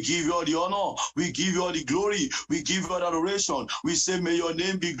 We give you all the honor. We give you all the glory. We give you all the adoration. We say, may your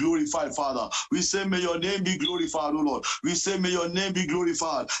name be glorified, Father. We say, may your name be glorified, O Lord. We say, may your name be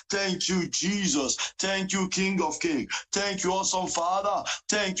glorified. Thank you, Jesus. Thank you, King of Kings. Thank you, awesome Father.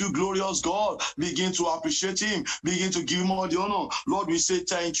 Thank you, glorious God. Begin to appreciate him. Begin to give him all the honor. Lord, we say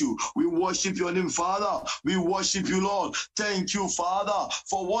thank you. We worship your name, Father. We worship you, Lord. Thank you, Father,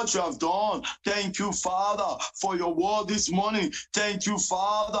 for what you have done. Thank you, Father, for your word this morning. Thank you,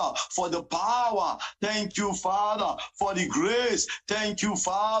 Father, for the power. Thank you, Father, for the grace. Thank you,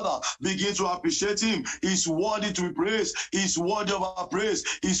 Father. Begin to appreciate him. He's worthy to be praised. He's worthy of our praise.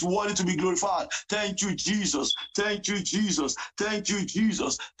 He's worthy to be glorified. Thank you, Jesus. Jesus. Thank you, Jesus. Thank you,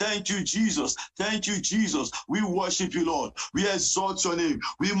 Jesus. Thank you, Jesus. Thank you, Jesus. We worship you, Lord. We exalt your name.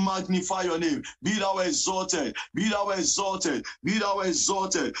 We magnify your name. Be thou exalted. Be thou exalted. Be thou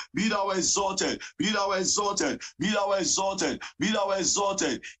exalted. Be thou exalted. Be thou exalted. Be thou exalted. Be thou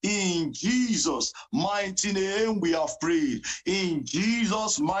exalted. In Jesus' mighty name we have prayed. In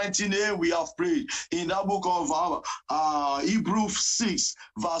Jesus' mighty name we have prayed. In that book of Hebrews 6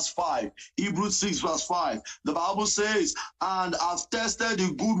 verse 5. Hebrews 6 verse 5. The Bible says, and have tested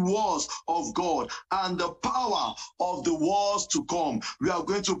the good words of God and the power of the words to come. We are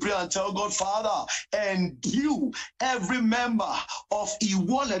going to pray and tell God, Father, endue every member of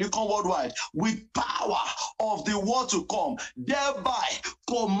Iwolerikan Worldwide with power of the word to come, thereby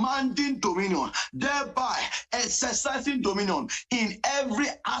commanding dominion, thereby exercising dominion in every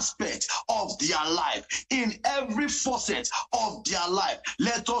aspect of their life, in every facet of their life.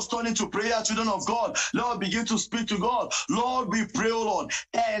 Let us turn into prayer, children of God. Lord, begin to speak to God. Lord, we pray, oh Lord,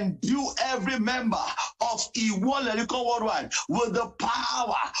 endue every member of Iwolerikan Worldwide with the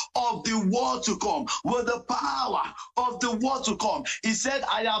power of the word to come, with the power of the word to come. He said,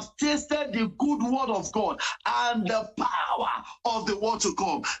 I have tasted the good word of God and the power of the word to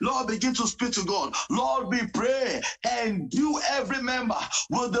come. Lord, begin to speak to God. Lord, we pray, endue every member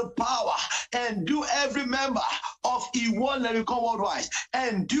with the power, endue every member of Iwolerikan Worldwide,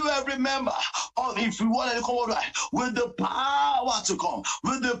 endue every member of Iwolerikan Worldwide with the power to come,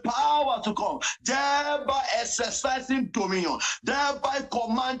 with the power to come, thereby exercising dominion, thereby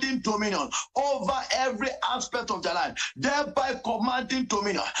commanding dominion over every aspect of their life, thereby commanding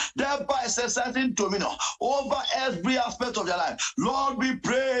dominion, thereby exercising dominion over every aspect of their life. Lord, we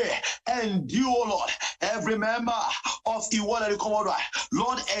pray, endue, O Lord, every member of Iwolerikan Worldwide.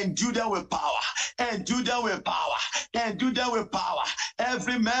 Lord, endue them with power, endue them with power, endue them with power.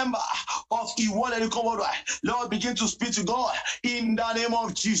 Every member of Iwolerikan Worldwide, Lord, begin to speak to God in the name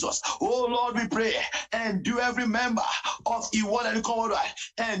of Jesus. Oh Lord, we pray, endue every member of Iwolerikan Worldwide,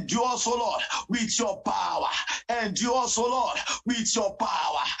 endue us, O Lord, with your power, endue us, O Lord, with your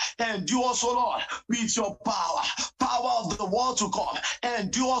power, endue us, O Lord, with your power, power of the world to come,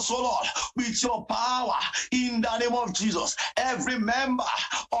 endue us, O Lord, with your power in the name of Jesus. Every member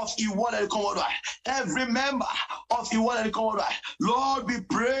of Iwolerikan Worldwide, every member of Iwolerikan Worldwide, Lord, we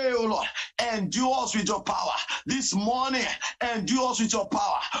pray, O Lord, endue us with your power this morning, endue us with your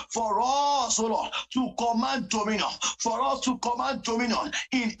power for us, O Lord, to command dominion, for us to command dominion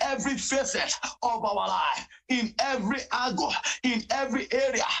in every facet of our life, in every angle, in every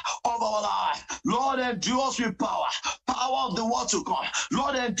area of our life. Lord, endue us with power, power of the word to come.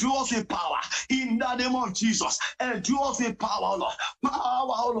 Lord, endue us with power in the name of Jesus. Endue us with power, O Lord,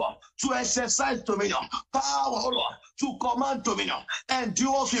 power, O Lord, to exercise dominion, power, O Lord, to command dominion.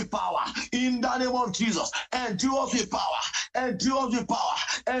 Endue us with power in the name of Jesus. Endue us with power, endue us with power,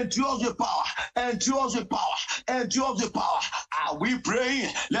 endue us with power, endue us with power, endue us with power. Are we praying?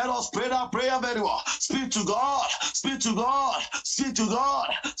 Let us pray that prayer very well. Speak to God, speak to God, speak to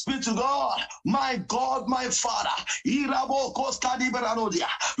God, speak to God. My God, my Father.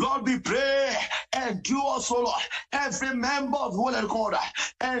 Lord, we pray, endue us, O Lord, every member of the Holy God,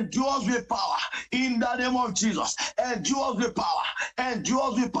 endue us with power in the name of Jesus. Endue us with power, endue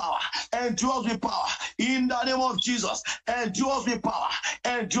us with power, endue us with power in the name of Jesus. Endue us with power,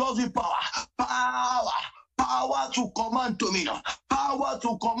 endue us with power, power. Power to command dominion, power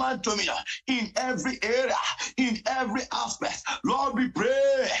to command dominion in every area, in every aspect. Lord, we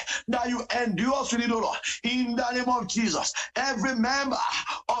pray that you endure us with it, Lord, in the name of Jesus. Every member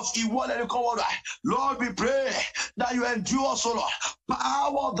of Iwolerikan Worldwide, Lord, we pray that you endure us, Lord.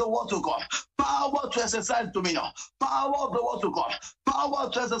 Power of the word to God, power to exercise dominion, power of the word to God, power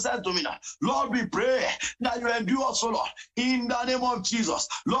to exercise dominion. Lord, we pray that you endure us, Lord, in the name of Jesus.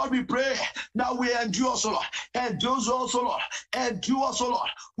 Lord, we pray that we endure us, Lord. Endure us, Lord. Endure us, Lord,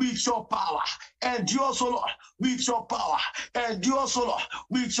 with your power. Endure us, Lord, with your power. Endure us, Lord,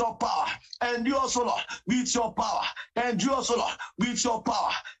 with your power. Endure us, Lord, with your power. Endure us, Lord, with your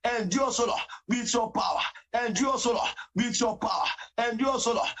power. Endure us, Lord, with your power. Endure us, Lord, with your power. Endure us,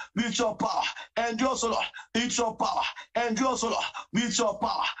 Lord, with your power. Endure us, Lord, with your power. Endure us, Lord, with your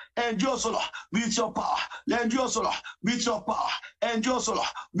power. Endure us, Lord, with your power. Endure us, Lord, with your power. Endure us, Lord,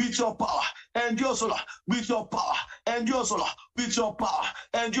 with your power. Endure us, Lord, with your power. Endure us, Lord, with your power.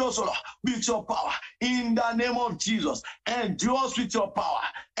 Endure us, Lord, with your power. In the name of Jesus, endure us with your power.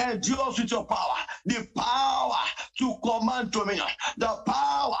 Endure us with your power. The power to command dominion. The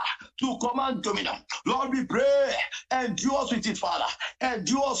power to command dominion. Lord, we pray, endure us with it, Father.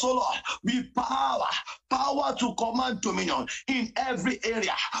 Endure us, O Lord, with power. Power power to command dominion in every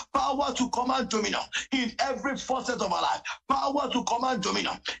area, power to command dominion in every facet of our life, power to command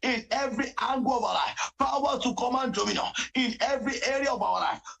dominion in every angle of our life, power to command dominion in every area of our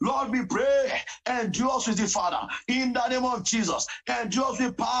life. Lord, we pray, endure us with the Father, in the name of Jesus. Endure us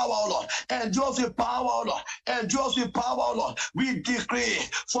with power, O Lord. Endure us with power, O Lord. Endure us with power, O Lord. We decree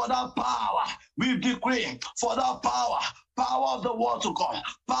for that power. We decree for that power. Power of the word to come,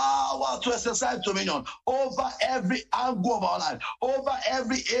 power to exercise dominion over every angle of our life, over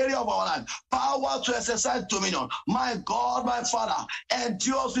every area of our life, power to exercise dominion. My God, my Father,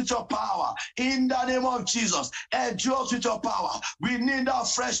 endure us with your power in the name of Jesus. Endure us with your power. We need that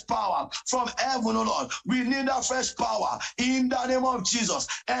fresh power from heaven, O Lord. We need that fresh power in the name of Jesus.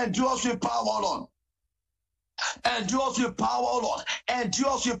 Endure us with power, O Lord. Endure us with power, O Lord.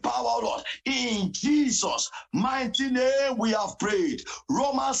 Endure us with power, O Lord. In Jesus' mighty name we have prayed.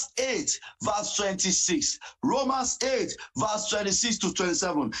 Romans 8, verse 26. Romans 8, verse 26 to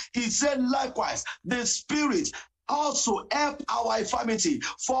 27. He said, likewise, the Spirit also help our infirmity,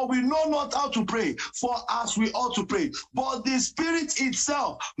 for we know not how to pray for as we ought to pray, but the Spirit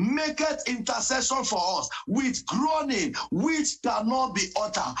itself maketh intercession for us with groaning which cannot be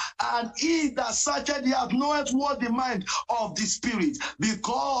uttered. And he that searcheth the heart knoweth what the mind of the Spirit,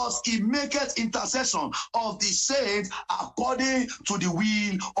 because he maketh intercession of the saints according to the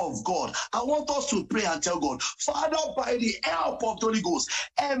will of God. I want us to pray and tell God, Father, by the help of the Holy Ghost,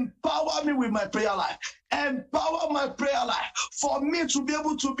 empower me with my prayer life. Empower my prayer life for me to be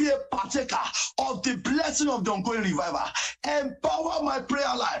able to be a partaker of the blessing of the ongoing revival. Empower my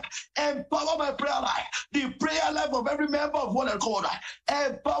prayer life. Empower my prayer life. The prayer life of every member of One Accord.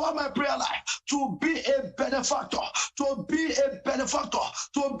 Empower my prayer life to be a benefactor, to be a benefactor,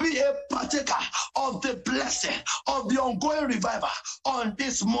 to be a partaker of the blessing of the ongoing revival on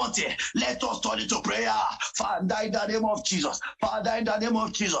this mountain. Let us turn into prayer. Father, in the name of Jesus. Father, in the name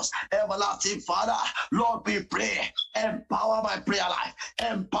of Jesus. Everlasting Father, Lord, we pray, empower my prayer life,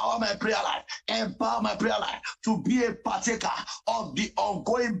 empower my prayer life, empower my prayer life to be a partaker of the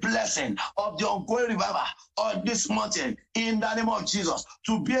ongoing blessing, of the ongoing revival on this mountain, in the name of Jesus,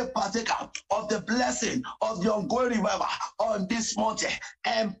 to be a partaker of the blessing of the ongoing revival on this mountain.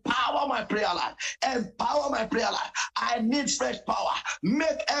 Empower my prayer life, empower my prayer life. I need fresh power.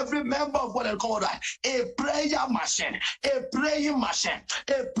 Make every member of One Accord a prayer machine, a praying machine,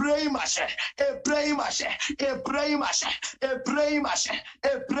 a praying machine, a praying machine, a praying machine, a praying machine,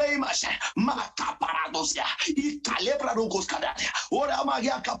 a praying machine. Makaparadosia, Ikalebradokos Kadaria, Ora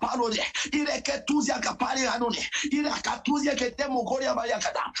Magia Caparode, Ireketuzia Capari Anone, Irakatuzia Ketemogoria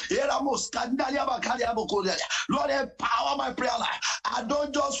Bayakata, Eramos Candalia Bacaria Bocoria. Lord, empower my prayer life. I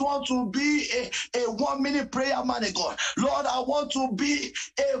don't just want to be a 1 minute prayer man, God. Lord, I want to be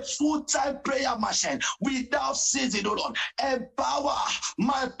a full-time prayer machine without ceasing, Lord. Empower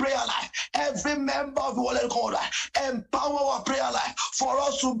my prayer life. Every member of the One Accord, empower our prayer life for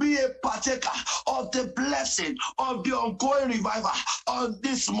us to be a partaker of the blessing of the ongoing revival on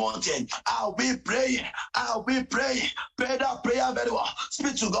this mountain. I'll be praying. I'll be praying. Pray that prayer very well.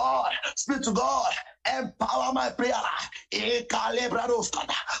 Speak to God. Speak to God. Empower my prayer life.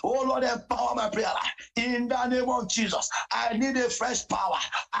 Oh Lord, empower my prayer life. In the name of Jesus, I need a fresh power.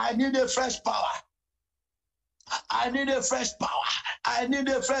 I need a fresh power. I need a fresh power. I need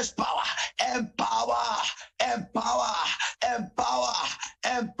a fresh power. Empower, empower, empower,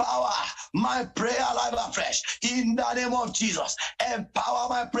 empower my prayer life afresh. In the name of Jesus, empower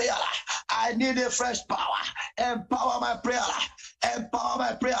my prayer life. I need a fresh power. Empower my prayer life. Empower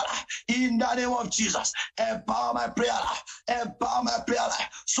my prayer life. In the name of Jesus, empower my prayer life. Empower my prayer life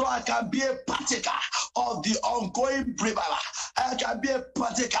so I can be a partaker of the ongoing revival. I can be a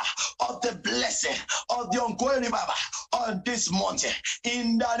partaker of the blessing of the ongoing revival on this mountain.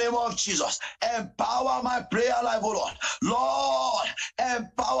 In the name of Jesus, empower my prayer life, oh Lord. Lord,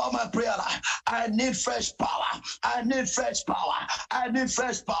 empower my prayer life. I need fresh power. I need fresh power. I need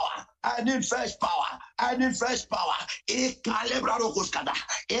fresh power. I need fresh power. I need fresh power.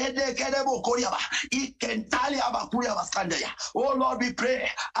 Oh Lord, we pray.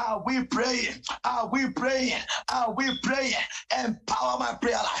 Are we praying? Are we praying? Are we praying? Empower my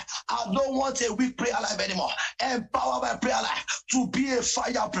prayer life. I don't want a weak prayer life anymore. Empower my prayer life to be a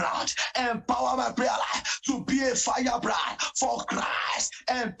firebrand. Empower my prayer life to be a firebrand for Christ.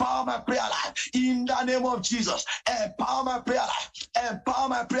 Empower my prayer life in the name of Jesus. Empower my prayer life. Empower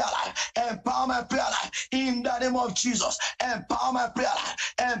my prayer life. Empower my prayer life in the name of Jesus. Empower my prayer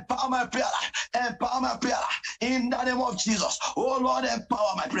life. Empower my prayer life. Empower my prayer life in the name of Jesus. Oh Lord,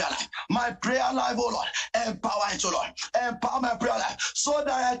 empower my prayer life. My prayer life, oh Lord, empower it, oh Lord. Empower my prayer life so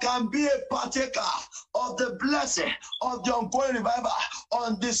that I can be a partaker of the blessing of the ongoing revival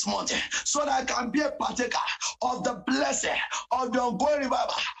on this mountain, so that I can be a partaker of the blessing of the ongoing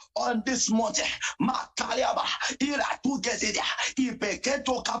revival on this mountain. Makaliaba, ira tu gezedia,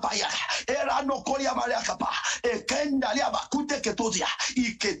 ipeketo kapaya, era no kolia maria kapa, ekendaliaba kute ketozia,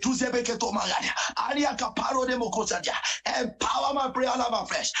 iketuzebe keto magania, aria kaparo de mokosadia. Empower my prayer, love and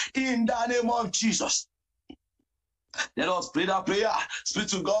flesh, in the name of Jesus. Let us pray that prayer. Speak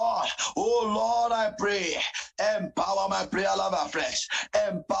to God. Oh Lord, I pray. Empower my prayer, love and flesh.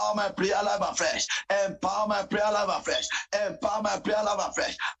 Empower my prayer, love and flesh. Empower my prayer, love and flesh. Empower my prayer, love and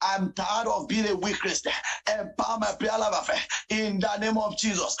flesh. I'm tired of being a weak Christian. Empower my prayer, love and flesh. In the name of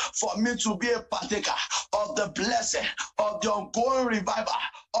Jesus, for me to be a partaker of the blessing of the ongoing revival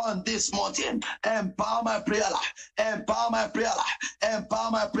on this mountain. Empower my prayer life. Empower my prayer life.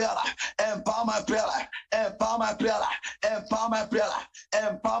 Empower my prayer life. Empower my prayer life. Empower my prayer life. Empower my prayer life.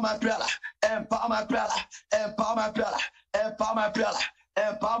 Empower my prayer life. Empower my prayer life. Empower my prayer life. Empower my prayer life.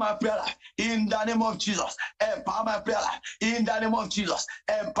 Empower my prayer life in the name of Jesus. Empower my prayer life in the name of Jesus.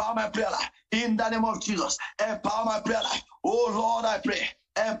 Empower my prayer life in the name of Jesus. Empower my prayer life. Oh Lord, I pray.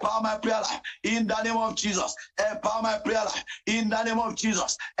 Empower my prayer life in the name of Jesus. Empower my prayer life in the name of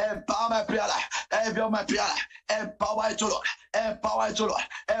Jesus. Empower my prayer life. Empower my prayer life. Empower it, Lord. Empower it, Lord.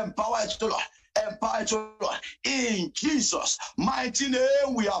 Empower it, Lord. Empower it, Lord. In Jesus' mighty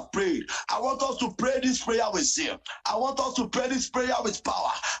name we have prayed. I want us to pray this prayer with zeal. I want us to pray this prayer with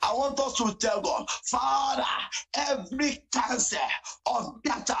power. I want us to tell God, Father, every cancer of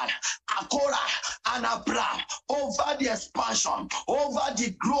Dathan, Akora, and Abraham over the expansion, over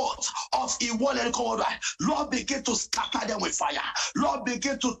the growth of evil and common, Lord, begin to scatter them with fire. Lord,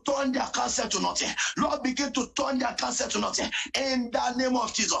 begin to turn their cancer to nothing. Lord, begin to turn their cancer to nothing. In the name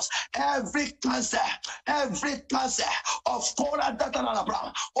of Jesus, every cancer of Korah, Dathan, and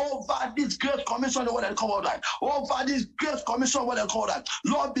Abraham over this great commission, what they call that, over this great commission, what they call that,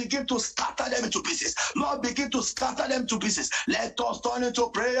 Lord, begin to scatter them into pieces. Lord, begin to scatter them to pieces. Let us turn into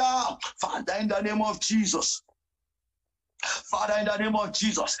prayer. Father, in the name of Jesus. Father, in the name of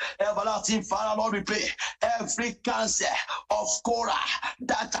Jesus, everlasting Father, Lord, we pray every cancer of Korah,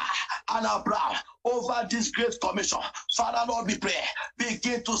 Dathan, and Abraham over this great commission, Father, Lord, we pray,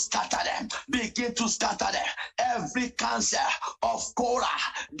 begin to scatter them, begin to scatter them. Every cancer of Korah,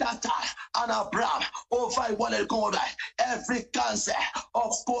 Dathan, and Abraham over what they call that, every cancer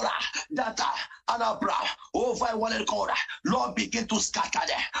of Korah, Dathan, and Abraham over what they call that, Lord, begin to scatter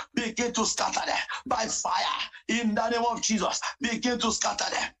them, begin to scatter them by fire in the name of Jesus. Begin to scatter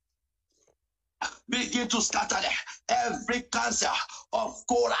them. Begin to scatter them. Every cancer of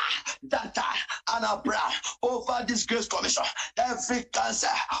Korah, Dathan, and Abraham over this great commission. Every cancer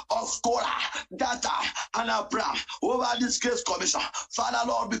of Korah, Dathan, and Abraham over this great commission. Father,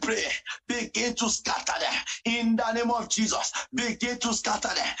 Lord, we pray. Begin to scatter them in the name of Jesus. Begin to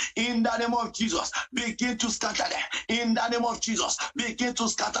scatter them in the name of Jesus. Begin to scatter them in the name of Jesus. Begin to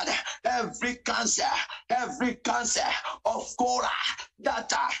scatter them. Every cancer of Korah,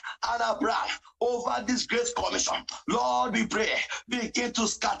 Dathan, and Abraham over this great commission. Lord, we pray, begin to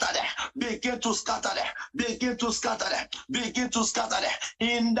scatter them, begin to scatter them, begin to scatter them, begin to scatter them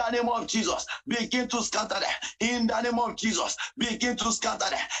in the name of Jesus. Begin to scatter them in the name of Jesus. Begin to scatter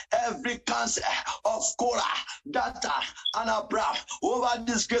them. Every cancer of Korah, Dathan, and Abraham over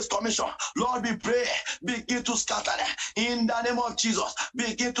this great commission. Lord, we pray, begin to scatter them in the name of Jesus.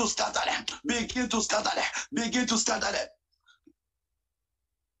 Begin to scatter them, begin to scatter them, begin to scatter them.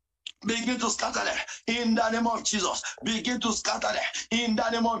 Begin to scatter them in the name of Jesus. Begin to scatter them in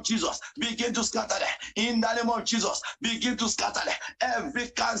the name of Jesus. Begin to scatter them in the name of Jesus. Begin to scatter them. Every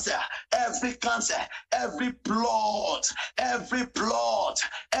cancer, every plot, every plot,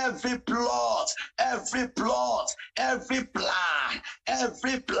 every plot, every plot, every plan,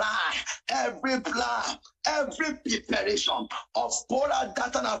 every plan, every plan, every preparation of Korah,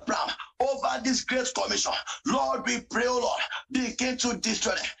 Dathan, and Abraham over this great commission. Lord, we pray, oh Lord, begin to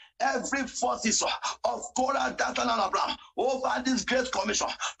destroy them. Every forces of Korah, Dathan, and Abraham over this great commission,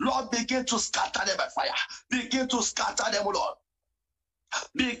 Lord, begin to scatter them by fire. Begin to scatter them, Lord.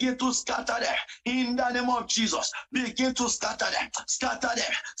 Begin to scatter them in the name of Jesus. Begin to scatter them, scatter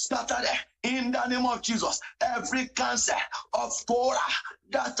them, scatter them in the name of Jesus. Every cancer of Korah,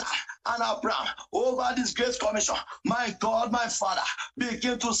 Dathan, and Abraham over this great commission, my God, my Father,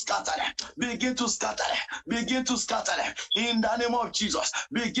 begin to scatter them, begin to scatter them, begin to scatter them in the name of Jesus.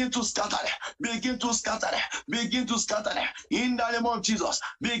 Begin to scatter them, begin to scatter them, begin to scatter them in the name of Jesus.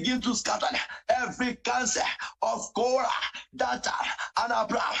 Begin to scatter them. Every cancer of Korah, Dathan, and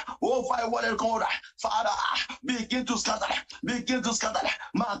Abraham over what they call that, Father, begin to scatter them, begin to scatter them.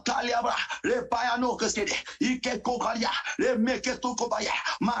 Makaliabra, Repaya no Keskede, Ike Kokaria, Remeketo Kobaya,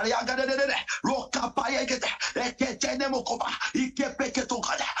 Maria Gadede, Roka Payekete, Eketenemokoba, Ike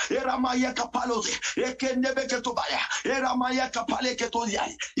Peketokada, Eramaya Kapalozi, Ekenebeketobaya, Eramaya Kapaleketozia,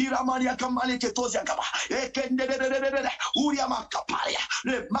 Iramania Kamaleketoziakaba, Ekendede, Uriama Kapalia,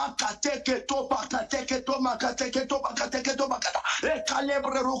 Remakateke Topa, Kateke Toma, Kateke Topa, Kateke Tobakata,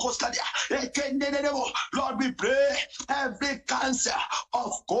 Ekalebre Rokoskadia, Ekendenevo. Lord, we pray every cancer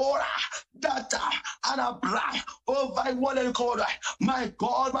of Korah, Data, and a bride over one and called my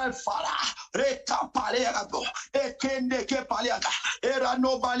God, my Father,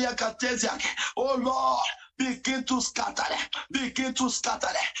 oh Lord, begin to scatter them. Begin to scatter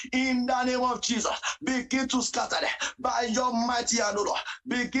them. In the name of Jesus. Begin to scatter them. By your mighty hand, O Lord.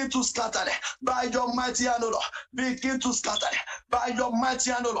 Begin to scatter them. By your mighty hand, O Lord. Begin to scatter them. By your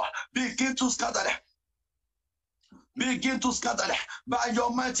mighty hand, O Lord. Begin to scatter them. Begin to scatter them. By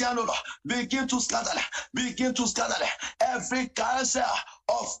your mighty hand, O Lord. Begin to scatter them. Begin to scatter them. Every cancer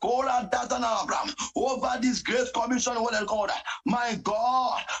of Korah, Dathan, and Abraham over this great commission, what they call that. My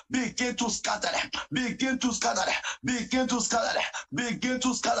God, begin to scatter them. Begin to scatter them. Begin to scatter them. Begin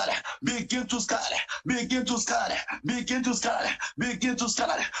to scatter them. Begin to scatter them. Begin to scatter them. Begin to scatter them. Begin to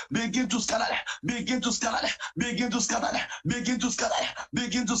scatter them. Begin to scatter them. Begin to scatter them. Begin to scatter them. Begin to scatter them.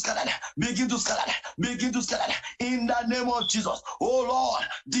 Begin to scatter them. Begin to scatter them. Begin to scatter them. In the name of Jesus, oh Lord,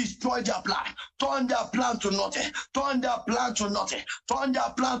 destroy their plan. Turn their plan to nothing. Turn their plan to nothing. Turn their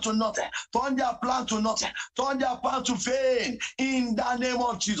plan to nothing. Turn their plan to nothing. Turn their plan to vain. In the name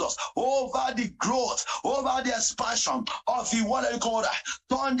of Jesus, over the growth, over the expansion of the what I call that.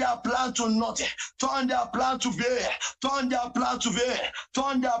 Turn their plan to nothing. Turn their plan to vain. Turn their plan to vain.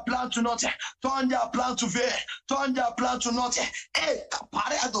 Turn their plan to nothing. Turn their plan to vain. Turn their plan to nothing.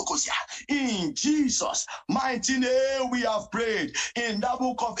 In Jesus' mighty name we have prayed. In the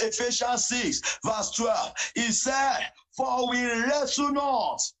book of Ephesians 6 verse 12, he said, for we wrestle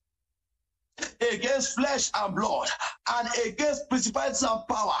not against flesh and blood, and against principalities and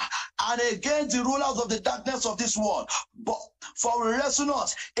power, and against the rulers of the darkness of this world. But for we wrestle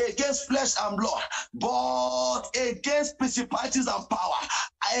not against flesh and blood, but against principalities and power,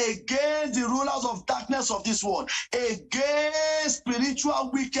 against the rulers of darkness of this world, against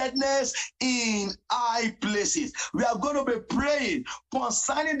spiritual wickedness in high places. We are going to be praying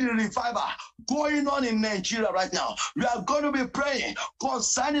concerning the revival going on in Nigeria right now. We are going to be praying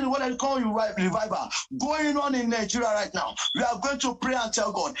concerning what I call revival going on in Nigeria right now. We are going to pray and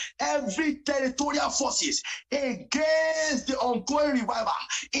tell God every territorial forces against the ongoing revival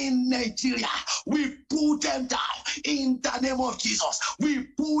in Nigeria, we put them down in the name of Jesus. We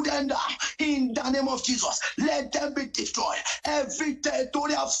put them down in the name of Jesus. Let them be destroyed. Every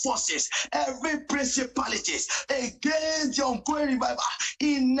territorial forces, every principalities against the ongoing revival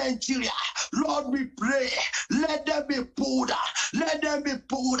in Nigeria, Lord, we pray, let them be pulled down. Let them be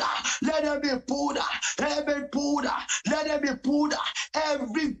pulled down. Let them be pulled down. Let them be pulled down. Let them be pulled down.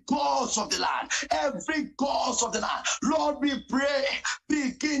 Every cause of the land, every cause of the land, Lord, we pray,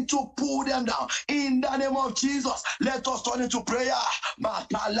 begin to pull them down in the name of Jesus. Let us turn into prayer.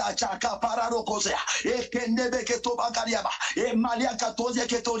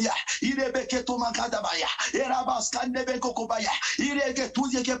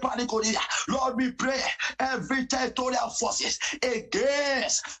 Lord, we pray every territorial forces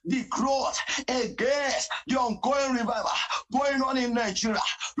against the growth, against the ongoing revival going on in Nigeria.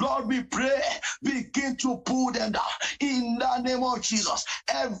 Lord, we pray, begin to pull them down in the name of Jesus.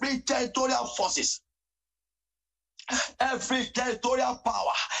 Every territorial forces, every territorial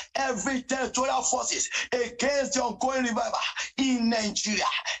power, every territorial forces against the ongoing revival in Nigeria,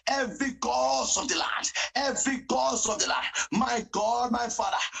 every cause of the land, every cause of the land, my God, my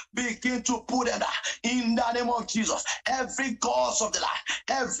Father, begin to put them down in the name of Jesus. Every cause of the land,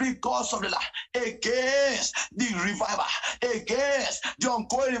 every cause of the land against the revival, against the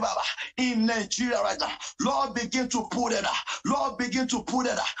ongoing revival in Nigeria right now, Lord, begin to put them down. Lord, begin to put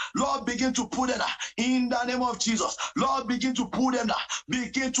them down. Lord, begin to put them down in the name of Jesus. Lord, begin to pull them down.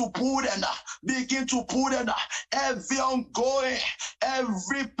 Begin to pull them down. Begin to pull them down. Every ongoing,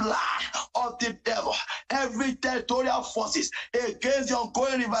 every plan of the devil, every territorial forces against the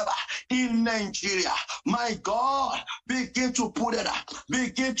ongoing revival in Nigeria, my God, begin to pull them down.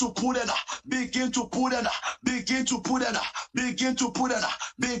 Begin to pull them down. Begin to pull them down. Begin to pull them down. Begin to pull them down.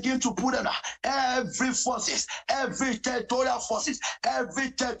 Begin to pull them down. Every forces, every territorial forces,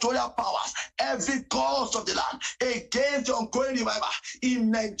 every territorial powers, every cause of the land against the ongoing revival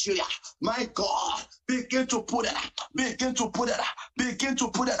in Nigeria, my God, begin to put it, begin to put it, begin to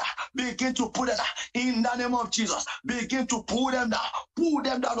put it, begin to put it in the name of Jesus. Begin to pull them down,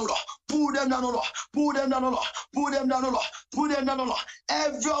 Lord, pull Pull them down, O Lord. Pull them down, O Lord. Pull them down, O Lord. Pull them down, O Lord.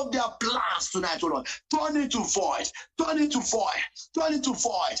 Every of their plans tonight, O Lord, turn into void. Turn into void. Turn into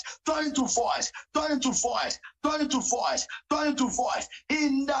void. Turn into void. Turn into void. Turn into void. Turn into void.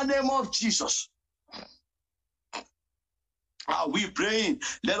 In the name of Jesus. Are we praying?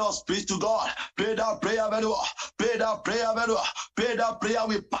 Let us pray to God. Pray that prayer very well. Pray that prayer very well. Pray that prayer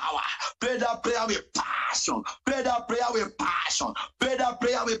with power. Pray that prayer with passion. Pray that prayer with passion. Pray that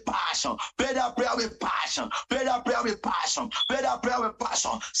prayer with passion. Pray that prayer with passion. Pray that prayer with passion. Pray that prayer with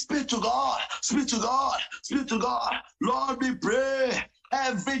passion. Speak to God. Speak to God. Speak to God. Lord, we pray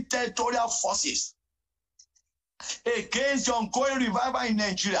every territorial forces against the ongoing revival in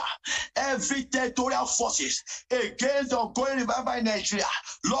Nigeria, every territorial forces against the ongoing revival in Nigeria,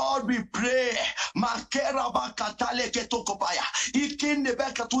 Lord, we pray.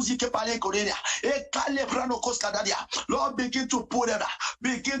 Lord, begin to put it,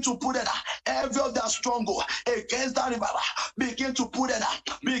 begin to put it, every of that stronghold against that revival, begin to put it,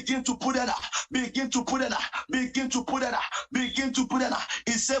 begin to put it, begin to put it, begin to put it, begin to put it.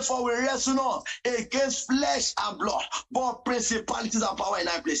 He said, for we wrestle not against flesh and blood, but principalities and power in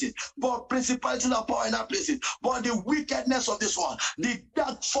high places, but principalities and power in high places, but the wickedness of this world, the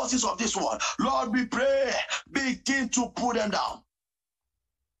dark forces of this world, Lord, we pray, begin to put them down.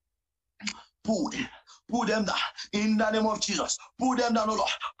 Put them down in the name of Jesus. Put them down, O Lord.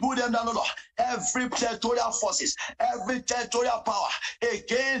 Put them down, O Lord. Every territorial forces, every territorial power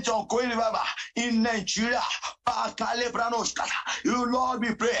against ongoing revival in Nigeria. You, Lord,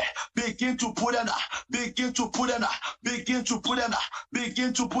 we pray. Begin to put them down. Begin to put them down. Begin to put them down.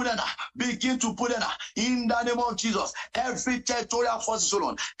 Begin to put them down. Begin to put them down in the name of Jesus. Every territorial forces, O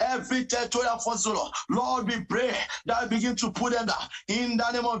Lord. Every territorial forces, O Lord. Lord, we pray that begin to put them down in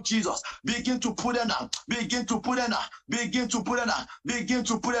the name of Jesus. Begin to put them down. Begin to put it on. Begin to put it on. Begin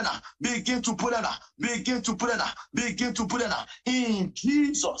to put it on. Begin to put it on. Begin to put it on. Begin to put it on. In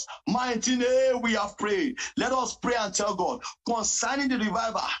Jesus' mighty name we have prayed. Let us pray and tell God concerning the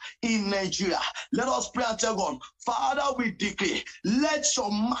revival in Nigeria. Let us pray and tell God, Father, we decree, let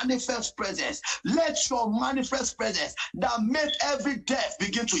your manifest presence, let your manifest presence that make every deaf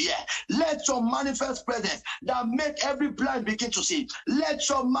begin to hear. Let your manifest presence that make every blind begin to see. Let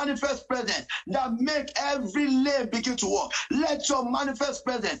your manifest presence that make every lame begin to walk. Let your manifest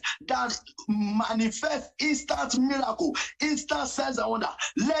presence that manifest instant miracle, instant signs and wonder.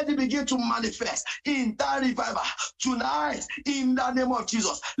 Let it begin to manifest in that revival tonight in the name of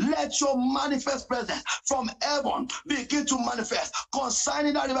Jesus. Let your manifest presence from heaven begin to manifest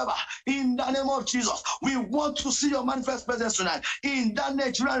concerning that revival in the name of Jesus. We want to see your manifest presence tonight in that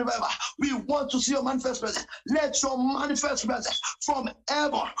Nigerian revival. We want to see your manifest presence. Let your manifest presence from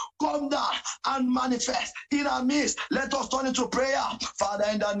heaven come down and manifest in our midst. Let us turn into prayer. Father,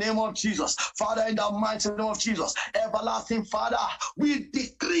 in the name of Jesus. Father, in the mighty name of Jesus. Everlasting Father, we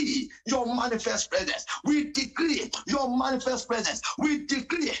decree your manifest presence. We decree your manifest presence. We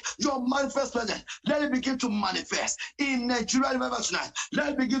decree your manifest presence. Let it begin to manifest in Nigeria revival tonight. Let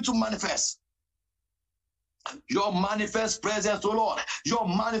it begin to manifest. Your manifest presence, oh Lord. Your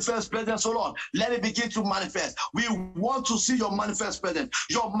manifest presence, oh Lord. Let it begin to manifest. We want to see your manifest presence.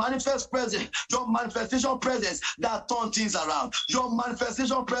 Your manifest presence. Your manifestation presence that turn things around. Your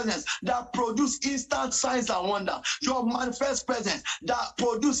manifestation presence that produce instant signs and wonder. Your manifest presence that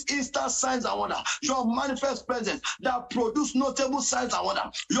produce instant signs and wonder. Your manifest presence that produce notable signs and wonder.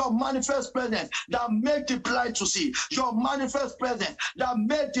 Your manifest presence that make the blind to see. Your manifest presence that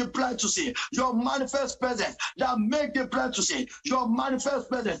make the blind to see. Your manifest presence that make the blind to see. Your manifest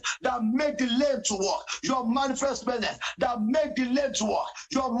presence that make the lame to walk. Your manifest presence that make the lame to walk.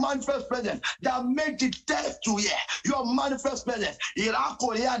 Your manifest presence that make the deaf to hear. Your manifest presence.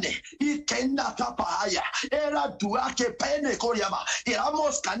 Irakoriane, ikenda kapahaya, era duake pene koryama,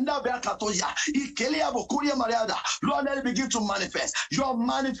 iramos kanda beakatoya, ikelia bokuria mariada. Lord, let it begin to manifest. Your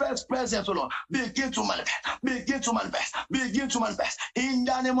manifest presence, Lord, begin to manifest. Begin to manifest. Begin to manifest. In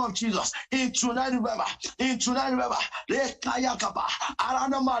the name of Jesus. In tonight, remember. In tonight, remember,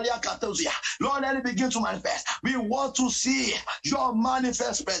 Lord, let it begin to manifest. We want to see your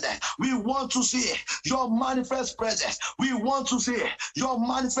manifest presence. We want to see your manifest presence. We want to see your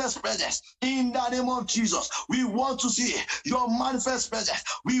manifest presence in the name of Jesus. We want to see your manifest presence.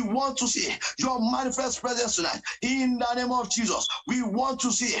 We want to see your manifest presence tonight in the name of Jesus. We want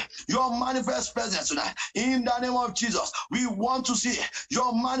to see your manifest presence tonight in the name of Jesus. We want to see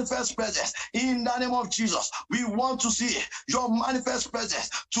your manifest presence in the name of Jesus. Jesus, we want to see your manifest presence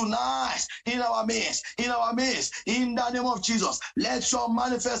tonight in our midst, in the name of Jesus. Let your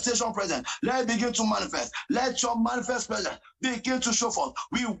manifestation presence, let it begin to manifest. Let your manifest presence begin to show forth.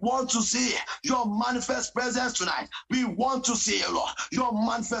 We want to see your manifest presence tonight. We want to see, Lord, your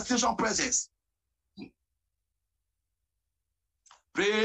manifestation presence. Pray.